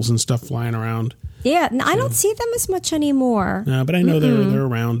big owls and stuff flying around. Yeah, I don't see them as much anymore. No, but I know they're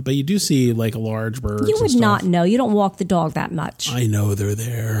around. But you do see like large birds. You would not know. You don't walk the dog that much. I know they're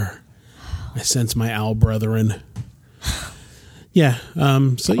there. I sense my owl brethren. Yeah.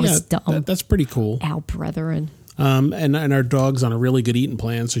 So that's pretty cool. Owl brethren. And our dog's on a really good eating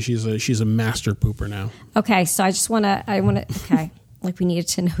plan, so she's a master pooper now. Okay, so I want to. Okay, like we needed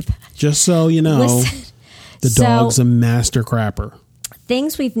to know that. Just so you know, the dog's a master crapper.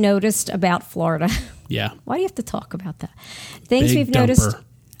 Things we've noticed about Florida. Yeah. Why do you have to talk about that? Things Big we've noticed.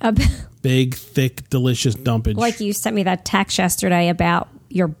 Big, thick, delicious dumpage. Like you sent me that text yesterday about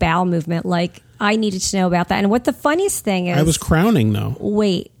your bowel movement. Like I needed to know about that. And what the funniest thing is. I was crowning though.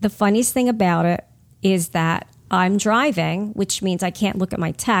 Wait, the funniest thing about it is that I'm driving, which means I can't look at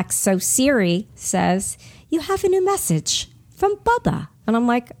my text. So Siri says, "You have a new message from Bubba." And I'm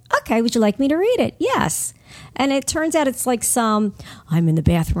like, okay, would you like me to read it? Yes. And it turns out it's like I'm in the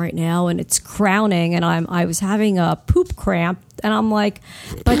bathroom right now and it's crowning and I was having a poop cramp and I'm like,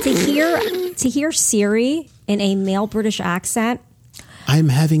 but to hear Siri in a male British accent. I'm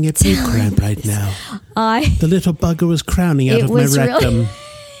having a poop cramp right now. The little bugger was crowning out of my rectum.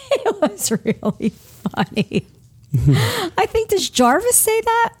 It was really funny. I think, does Jarvis say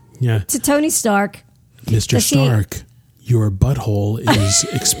that? Yeah. To Tony Stark. Mr. Stark, your butthole is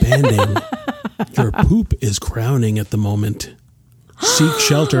expanding. Your poop is crowning at the moment. Seek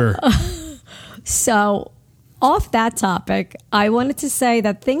shelter. So, off that topic, I wanted to say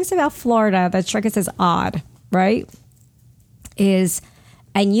that things about Florida that strike us as odd, right? Is,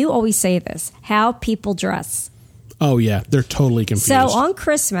 and you always say this, how people dress. Oh, yeah. They're totally confused. So, on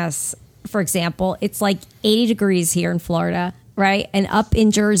Christmas, for example, it's like 80 degrees here in Florida, right? And up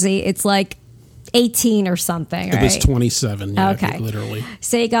in Jersey, it's like 18 or something, right? It was 27, yeah, okay. Literally.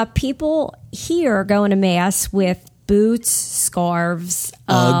 So you got people here going to mass with boots, scarves.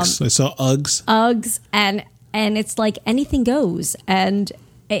 Uggs. I saw Uggs. Uggs. And it's like anything goes. And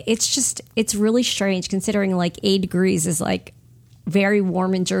it's really strange considering like 8 degrees is like very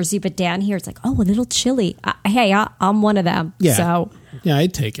warm in Jersey. But down here, it's like, oh, a little chilly. I'm one of them. Yeah. So yeah,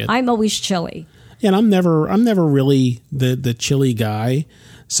 I'd take it. I'm always chilly. Yeah, and I'm never really the chilly guy.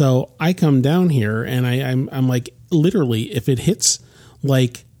 So I come down here and I'm like, literally, if it hits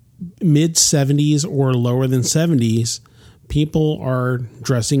like mid 70s or lower than 70s, people are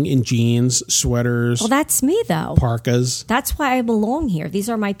dressing in jeans, sweaters. Well, that's me, though. Parkas. That's why I belong here. These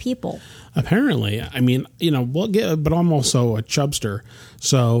are my people. Apparently. I mean, but I'm also a chubster.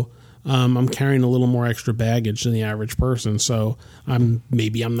 So I'm carrying a little more extra baggage than the average person. So I'm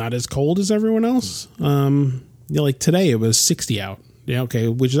not as cold as everyone else. Like today it was 60 out. Yeah, okay,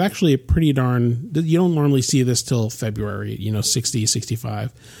 which is actually a pretty darn... You don't normally see this till February, 60,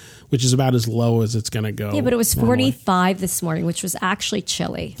 65, which is about as low as it's going to go. Yeah, but it was 45 this morning, which was actually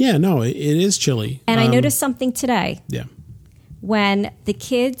chilly. Yeah, no, it is chilly. And I noticed something today. Yeah. When the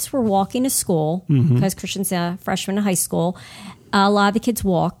kids were walking to school, because Christian's a freshman in high school, a lot of the kids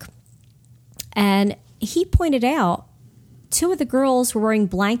walk. And he pointed out 2 of the girls were wearing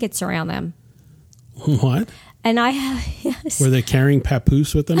blankets around them. What? And yes. Were they carrying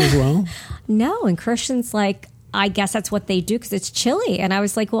papoose with them as well? No, and Christian's like, I guess that's what they do because it's chilly. And I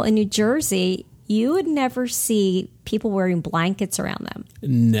was like, well, in New Jersey, you would never see people wearing blankets around them.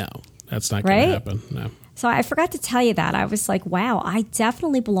 No, that's not going to happen. No. So I forgot to tell you that. I was like, wow, I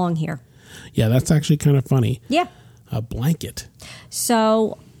definitely belong here. Yeah, that's actually kind of funny. Yeah. A blanket.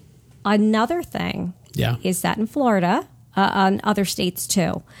 So another thing is that in Florida, and other states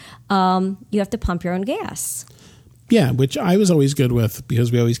too, you have to pump your own gas. Yeah, which I was always good with because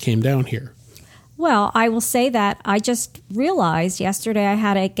we always came down here. Well, I will say that I just realized yesterday I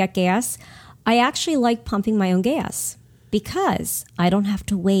had to get gas. I actually like pumping my own gas because I don't have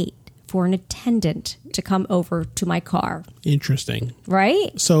to wait for an attendant to come over to my car. Interesting.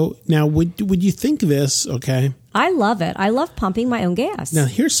 Right? So now would you think this, okay? I love it. I love pumping my own gas. Now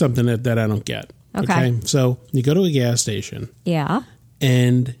here's something that I don't get. Okay. So you go to a gas station. Yeah.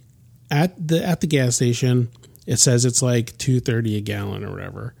 And at the gas station, it says it's like $2.30 a gallon or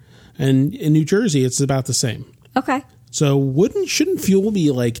whatever. And in New Jersey, it's about the same. Okay. So shouldn't fuel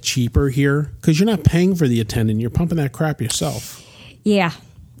be like cheaper here? Because you're not paying for the attendant. You're pumping that crap yourself. Yeah.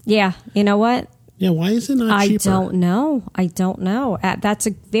 Yeah. You know what? Yeah. Why is it not cheaper? I don't know. That's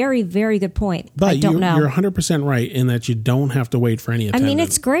a very, very good point. But I don't know. You're 100% right in that you don't have to wait for any attendant. I mean,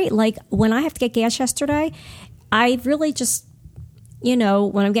 it's great. Like when I have to get gas yesterday, I really just, when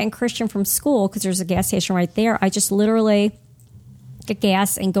I'm getting Christian from school, because there's a gas station right there, I just literally get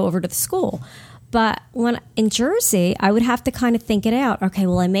gas and go over to the school. But when in Jersey, I would have to kind of think it out. Okay,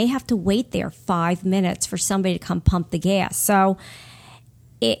 well, I may have to wait there 5 minutes for somebody to come pump the gas. So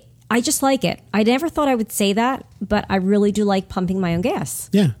I just like it. I never thought I would say that, but I really do like pumping my own gas.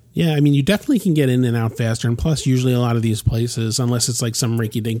 Yeah. Yeah. I mean, you definitely can get in and out faster. And plus, usually a lot of these places, unless it's like some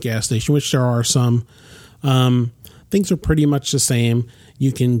rinky-dink gas station, which there are some, things are pretty much the same.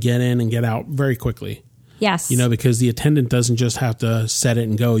 You can get in and get out very quickly. Yes. Because the attendant doesn't just have to set it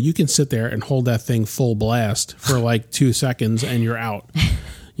and go. You can sit there and hold that thing full blast for like 2 seconds and you're out.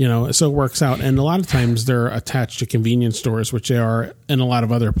 So it works out. And a lot of times they're attached to convenience stores, which they are in a lot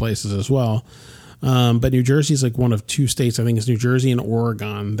of other places as well. But New Jersey is like one of 2 states, I think it's New Jersey and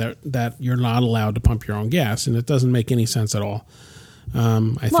Oregon, that you're not allowed to pump your own gas. And it doesn't make any sense at all.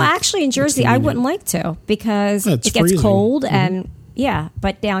 Actually, in Jersey, I wouldn't like to because it gets freezing. cold. And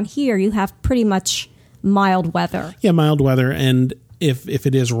but down here you have pretty much mild weather. Yeah, mild weather. And if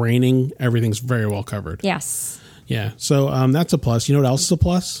it is raining, everything's very well covered. Yes. Yeah, so that's a plus. You know what else is a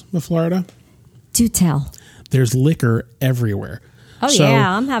plus with Florida? Do tell. There's liquor everywhere. Oh,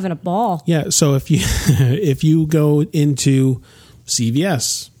 yeah, I'm having a ball. Yeah, so if you go into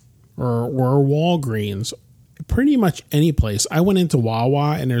CVS or Walgreens, pretty much any place. I went into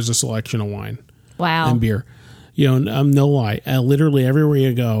Wawa and there's a selection of wine. Wow. And beer. No lie. Literally everywhere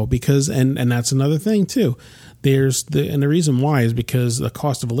you go, because and that's another thing too. The reason why is because the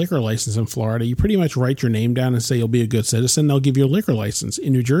cost of a liquor license in Florida, you pretty much write your name down and say you'll be a good citizen. They'll give you a liquor license.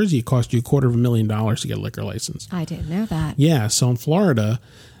 In New Jersey, it costs you $250,000 to get a liquor license. I didn't know that. Yeah. So in Florida,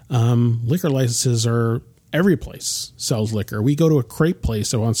 liquor licenses are every place sells liquor. We go to a crepe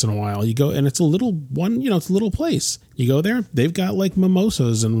place once in a while. You go and it's a little one, it's a little place. You go there, they've got like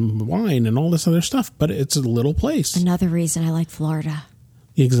mimosas and wine and all this other stuff, but it's a little place. Another reason I like Florida.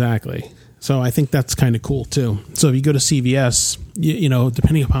 Exactly. So I think that's kind of cool too. So if you go to CVS,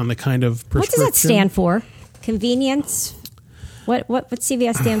 depending upon the kind of prescription. What does that stand for? Convenience? What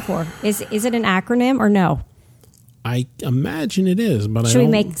CVS stand for? Is it an acronym or no? I imagine it is, but Should we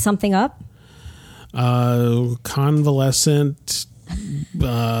make something up? Convalescent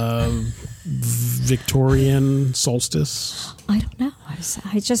Victorian solstice. I don't know.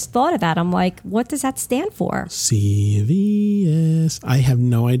 I just thought of that. I'm like, what does that stand for? CVS. I have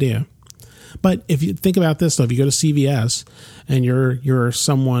no idea. But if you think about this, though, if you go to CVS and you're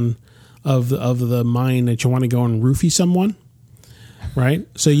someone of the mind that you want to go and roofie someone, right?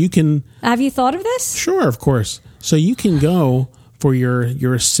 So you can. Have you thought of this? Sure, of course. So you can go for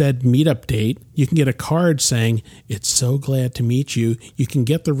your said meetup date. You can get a card saying, "It's so glad to meet you." You can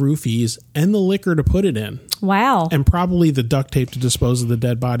get the roofies and the liquor to put it in. Wow. And probably the duct tape to dispose of the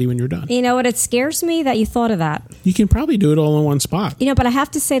dead body when you're done. You know what? It scares me that you thought of that. You can probably do it all in one spot. But I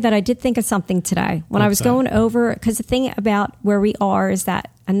have to say that I did think of something today when I was going over, because the thing about where we are is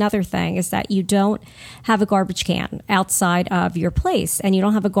that another thing is that you don't have a garbage can outside of your place, and you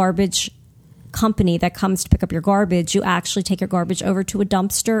don't have a garbage company that comes to pick up your garbage. You actually take your garbage over to a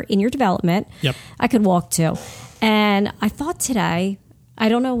dumpster in your development. Yep. I could walk to. And I thought today, I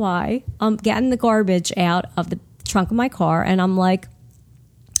don't know why, I'm getting the garbage out of the trunk of my car, and I'm like,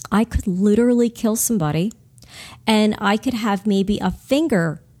 I could literally kill somebody, and I could have maybe a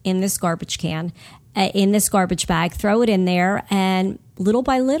finger in this garbage can, in this garbage bag, throw it in there, and little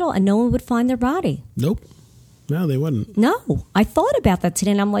by little, and no one would find their body. Nope. No, they wouldn't. No, I thought about that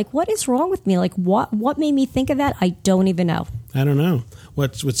today, and I'm like, what is wrong with me? Like, what made me think of that? I don't even know. I don't know.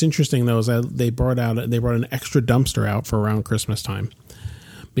 What's interesting though is that they brought an extra dumpster out for around Christmas time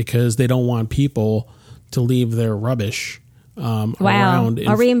because they don't want people to leave their rubbish around.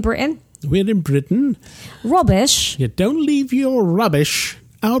 Are we in Britain? We're in Britain. Rubbish. You don't leave your rubbish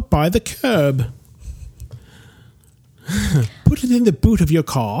out by the curb. Put it in the boot of your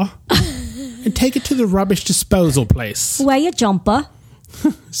car. And take it to the rubbish disposal place. Wear your jumper.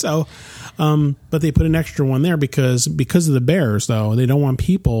 So, but they put an extra one there because of the bears, though. They don't want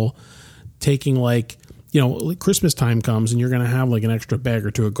people taking Christmas time comes and you're going to have like an extra bag or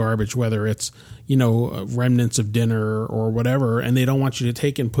two of garbage, whether it's, remnants of dinner or whatever. And they don't want you to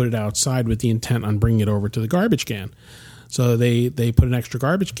take it and put it outside with the intent on bringing it over to the garbage can. So they put an extra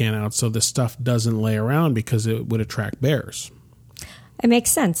garbage can out so the stuff doesn't lay around because it would attract bears. It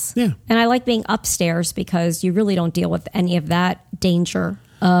makes sense. Yeah. And I like being upstairs because you really don't deal with any of that danger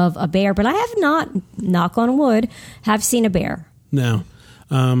of a bear. But I have not, knock on wood, have seen a bear. No.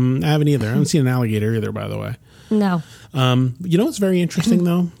 I haven't either. I haven't seen an alligator either, by the way. No. What's very interesting,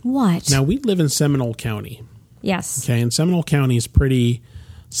 though? What? Now, we live in Seminole County. Yes. Okay, and Seminole County is pretty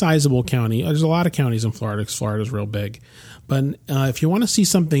sizable county. There's a lot of counties in Florida because Florida's real big. But if you want to see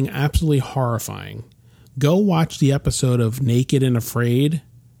something absolutely horrifying, go watch the episode of Naked and Afraid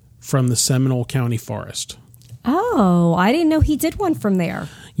from the Seminole County Forest. Oh, I didn't know he did one from there.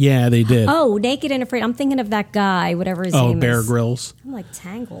 Yeah, they did. Oh, Naked and Afraid. I'm thinking of that guy, whatever his name is. Oh, Bear Grylls. I'm like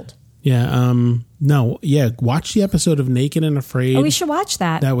Tangled. Yeah, watch the episode of Naked and Afraid. Oh, we should watch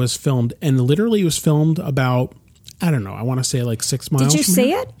that. That was filmed, and literally it was filmed about, I don't know, I want to say like 6 miles. Did you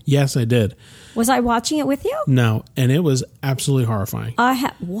see it? Yes, I did. Was I watching it with you? No, and it was absolutely horrifying.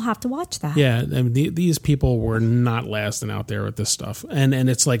 We'll have to watch that. Yeah, I mean, these people were not lasting out there with this stuff, and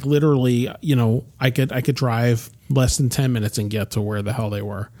it's like literally, I could drive less than 10 minutes and get to where the hell they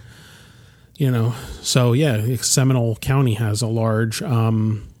were. So yeah, Seminole County has a large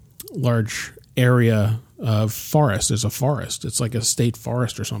area of forest. There's a forest. It's like a state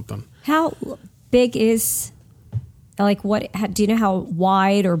forest or something. How big is? Like do you know how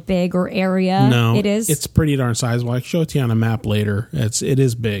wide or big or area it is? It's pretty darn sizable. I can show it to you on a map later. It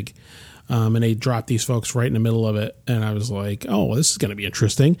is big. And they dropped these folks right in the middle of it. And I was like, oh, this is going to be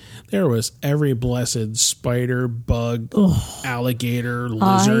interesting. There was every blessed spider, bug, alligator,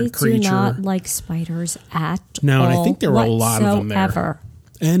 lizard creature. I do not like spiders at all. No, and I think there were a lot of them there.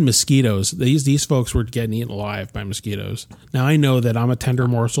 And mosquitoes. These folks were getting eaten alive by mosquitoes. Now, I know that I'm a tender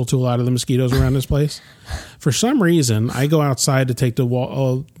morsel to a lot of the mosquitoes around this place. For some reason, I go outside to take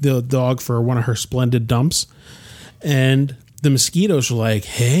the dog for one of her splendid dumps, and the mosquitoes are like,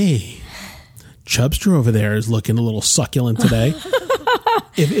 hey, Chubster over there is looking a little succulent today.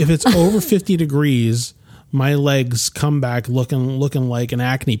 If it's over 50 degrees, my legs come back looking like an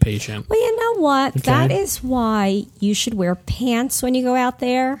acne patient. Well, you know what? Okay. That is why you should wear pants when you go out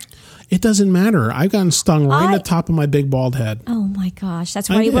there. It doesn't matter. I've gotten stung right in the top of my big bald head. Oh, my gosh. That's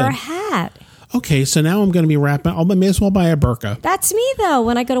why you wear a hat. Okay, so now I'm going to be wrapping. I may as well buy a burqa. That's me, though.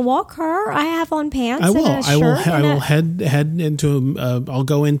 When I go to walk her, I have on pants. I will. And a shirt I will head into. I'll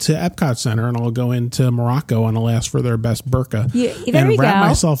go into Epcot Center and I'll go into Morocco and I'll ask for their best burqa and wrap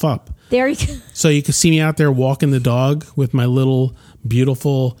myself up. There you go. So you can see me out there walking the dog with my little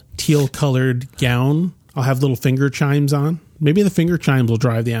beautiful teal-colored gown. I'll have little finger chimes on. Maybe the finger chimes will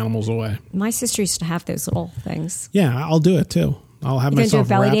drive the animals away. My sister used to have those little things. Yeah, I'll do it too. I'll have myself. You gonna do a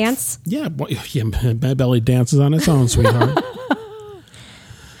belly wrapped. dance? Yeah, my belly dances on its own, sweetheart.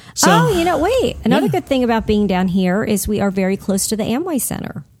 Wait. Another good thing about being down here is we are very close to the Amway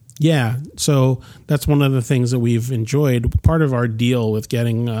Center. Yeah, so that's one of the things that we've enjoyed. Part of our deal with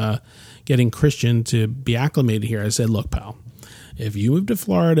getting Christian to be acclimated here, I said, look, pal, if you move to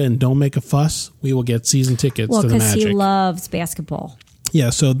Florida and don't make a fuss, we will get season tickets to the because Magic. he loves basketball. Yeah,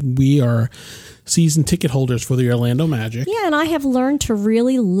 so we are season ticket holders for the Orlando Magic. Yeah, and I have learned to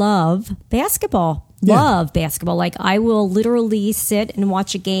really love basketball. Yeah. Love basketball. Like, I will literally sit and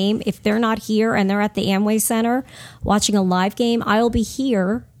watch a game. If they're not here and they're at the Amway Center watching a live game, I'll be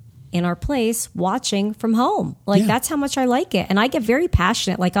here in our place watching from home. Like, that's how much I like it. And I get very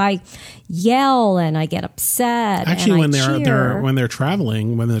passionate. Like, I yell and I get upset. Actually, when cheer. they're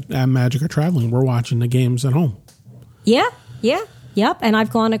traveling, when the Magic are traveling, we're watching the games at home. Yeah. Yep. And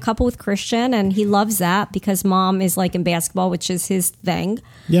I've gone a couple with Christian, and he loves that because mom is like in basketball, which is his thing.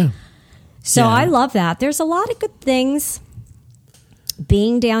 Yeah. So I love that. There's a lot of good things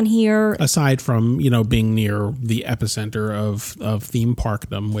being down here. Aside from, being near the epicenter of theme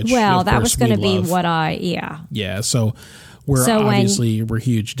parkdom, which that was going to be what Yeah, so we're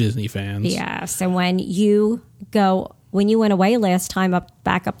huge Disney fans. Yeah, so when you went away last time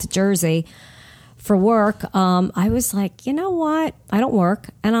back up to Jersey for work, I was like, you know what? I don't work.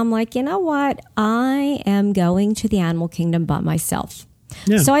 And I'm like, you know what? I am going to the Animal Kingdom by myself.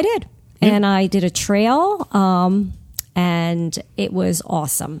 Yeah. So I did. Yeah. And I did a trail, and it was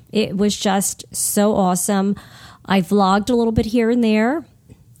awesome. It was just so awesome. I vlogged a little bit here and there.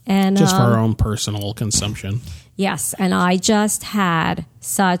 And just for our own personal consumption. Yes, and I just had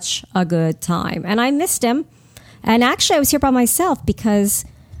such a good time. And I missed him. And actually, I was here by myself because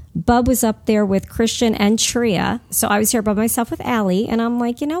Bub was up there with Christian and Tria. So I was here by myself with Allie. And I'm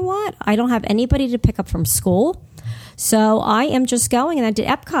like, you know what? I don't have anybody to pick up from school. So I am just going. And I did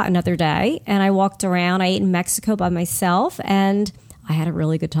Epcot another day. And I walked around. I ate in Mexico by myself. And I had a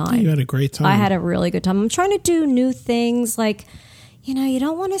really good time. You had a great time. I had a really good time. I'm trying to do new things. Like, you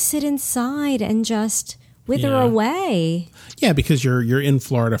don't want to sit inside and just wither away. Yeah, because you're in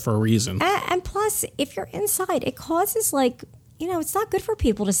Florida for a reason. And plus, if you're inside, it causes it's not good for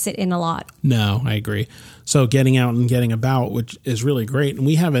people to sit in a lot. No, I agree. So getting out and getting about, which is really great. And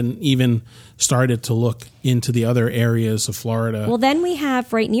we haven't even started to look into the other areas of Florida. Well, then we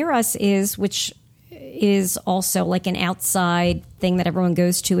have right near us which is also like an outside thing that everyone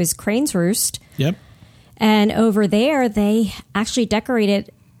goes to, is Crane's Roost. Yep. And over there, they actually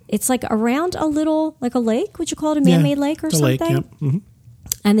decorated. It's like around a little, like a lake. Would you call it a man-made lake or something? Lake, yep. Mm-hmm.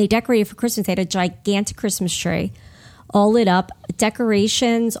 And they decorated for Christmas. They had a gigantic Christmas tree, all lit up,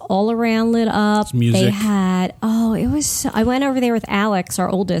 decorations all around lit up. Music. They had, it was, I went over there with Alex, our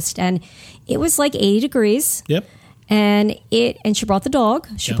oldest, and it was like 80 degrees. Yep. And she brought the dog.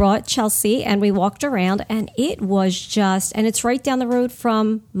 She brought Chelsea, and we walked around, and it was and it's right down the road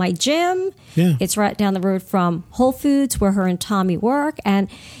from my gym. Yeah. It's right down the road from Whole Foods, where her and Tommy work. And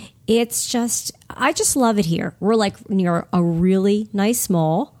it's I just love it here. We're like near a really nice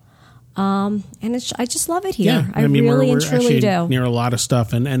mall. And I just love it here. Yeah. I mean, really and truly do. Near a lot of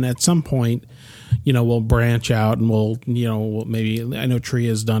stuff. And at some point, we'll branch out and we'll maybe, I know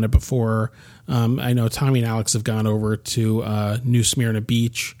Tria's done it before. I know Tommy and Alex have gone over to New Smyrna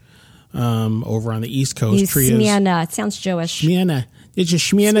Beach over on the East Coast. Smyrna. It sounds Jewish. Smyrna. It's just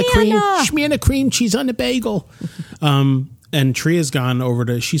Smyrna cream cheese on the bagel. And Tria's gone over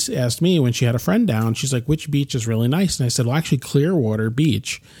to, she asked me when she had a friend down, she's like, which beach is really nice? And I said, well, actually, Clearwater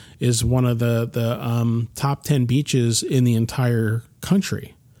Beach is one of the top 10 beaches in the entire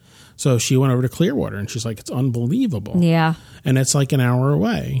country. So she went over to Clearwater, and she's like, it's unbelievable. Yeah. And it's like an hour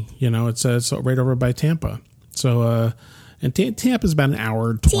away. It's right over by Tampa. So, and Tampa's about an hour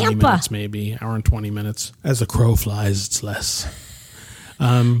and 20 minutes, maybe. Hour and 20 minutes. As the crow flies, it's less.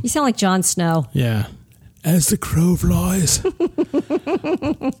 You sound like Jon Snow. Yeah. As the crow flies,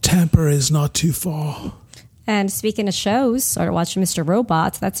 Tampa is not too far. And speaking of shows, started watching Mr.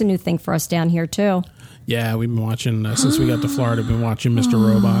 Robot. That's a new thing for us down here, too. Yeah, we've been watching, since we got to Florida, we've been watching Mr.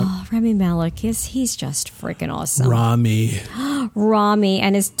 Robot. Rami Malek, he's just freaking awesome. Rami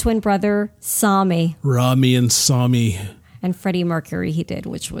and his twin brother, Sami. Rami and Sami. And Freddie Mercury he did,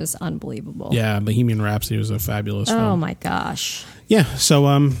 which was unbelievable. Yeah, Bohemian Rhapsody was a fabulous film. Oh, my gosh. Yeah, so...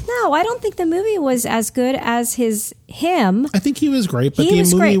 No, I don't think the movie was as good as him. I think he was great, but the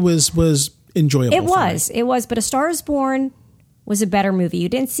movie was enjoyable. It was, but A Star is Born was a better movie. You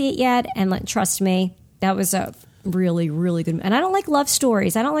didn't see it yet, and trust me, that was a really, really good... And I don't like love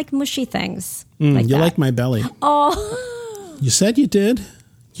stories. I don't like mushy things like you that. like my belly. Oh. You said you did.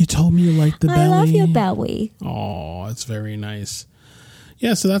 You told me you liked the belly. I love your belly. Oh, that's very nice.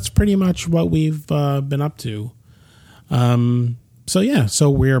 Yeah, so that's pretty much what we've been up to. So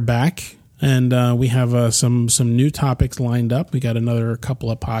we're back, and we have some new topics lined up. We got another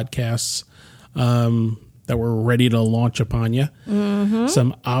couple of podcasts that that we're ready to launch upon you. Mm-hmm.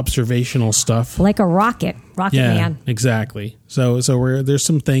 Some observational stuff, like a rocket man. Exactly. So there's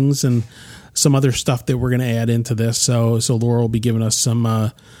some things and some other stuff that we're going to add into this. So Laura will be giving us some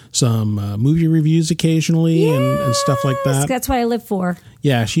movie reviews occasionally and stuff like that. That's what I live for.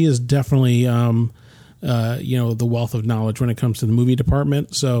 Yeah, she is definitely the wealth of knowledge when it comes to the movie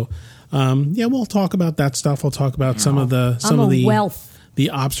department. So we'll talk about that stuff. I'll talk about some of the wealth.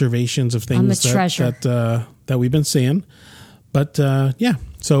 The observations of things that we've been seeing. But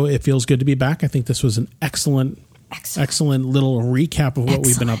so it feels good to be back. I think this was an excellent little recap of what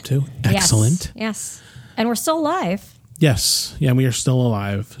we've been up to. Excellent. Yes. And we're still alive. Yes. Yeah, we are still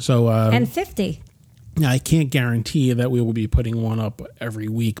alive. So and 50. I can't guarantee that we will be putting one up every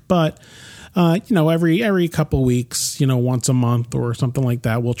week, but every couple weeks, once a month or something like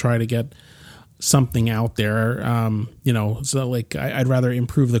that, we'll try to get something out there. So like I'd rather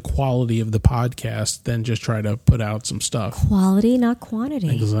improve the quality of the podcast than just try to put out some stuff. Quality, not quantity.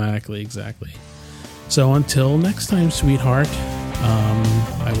 Exactly. So until next time, sweetheart,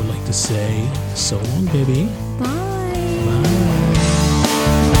 I would like to say so long, baby. Bye. Bye.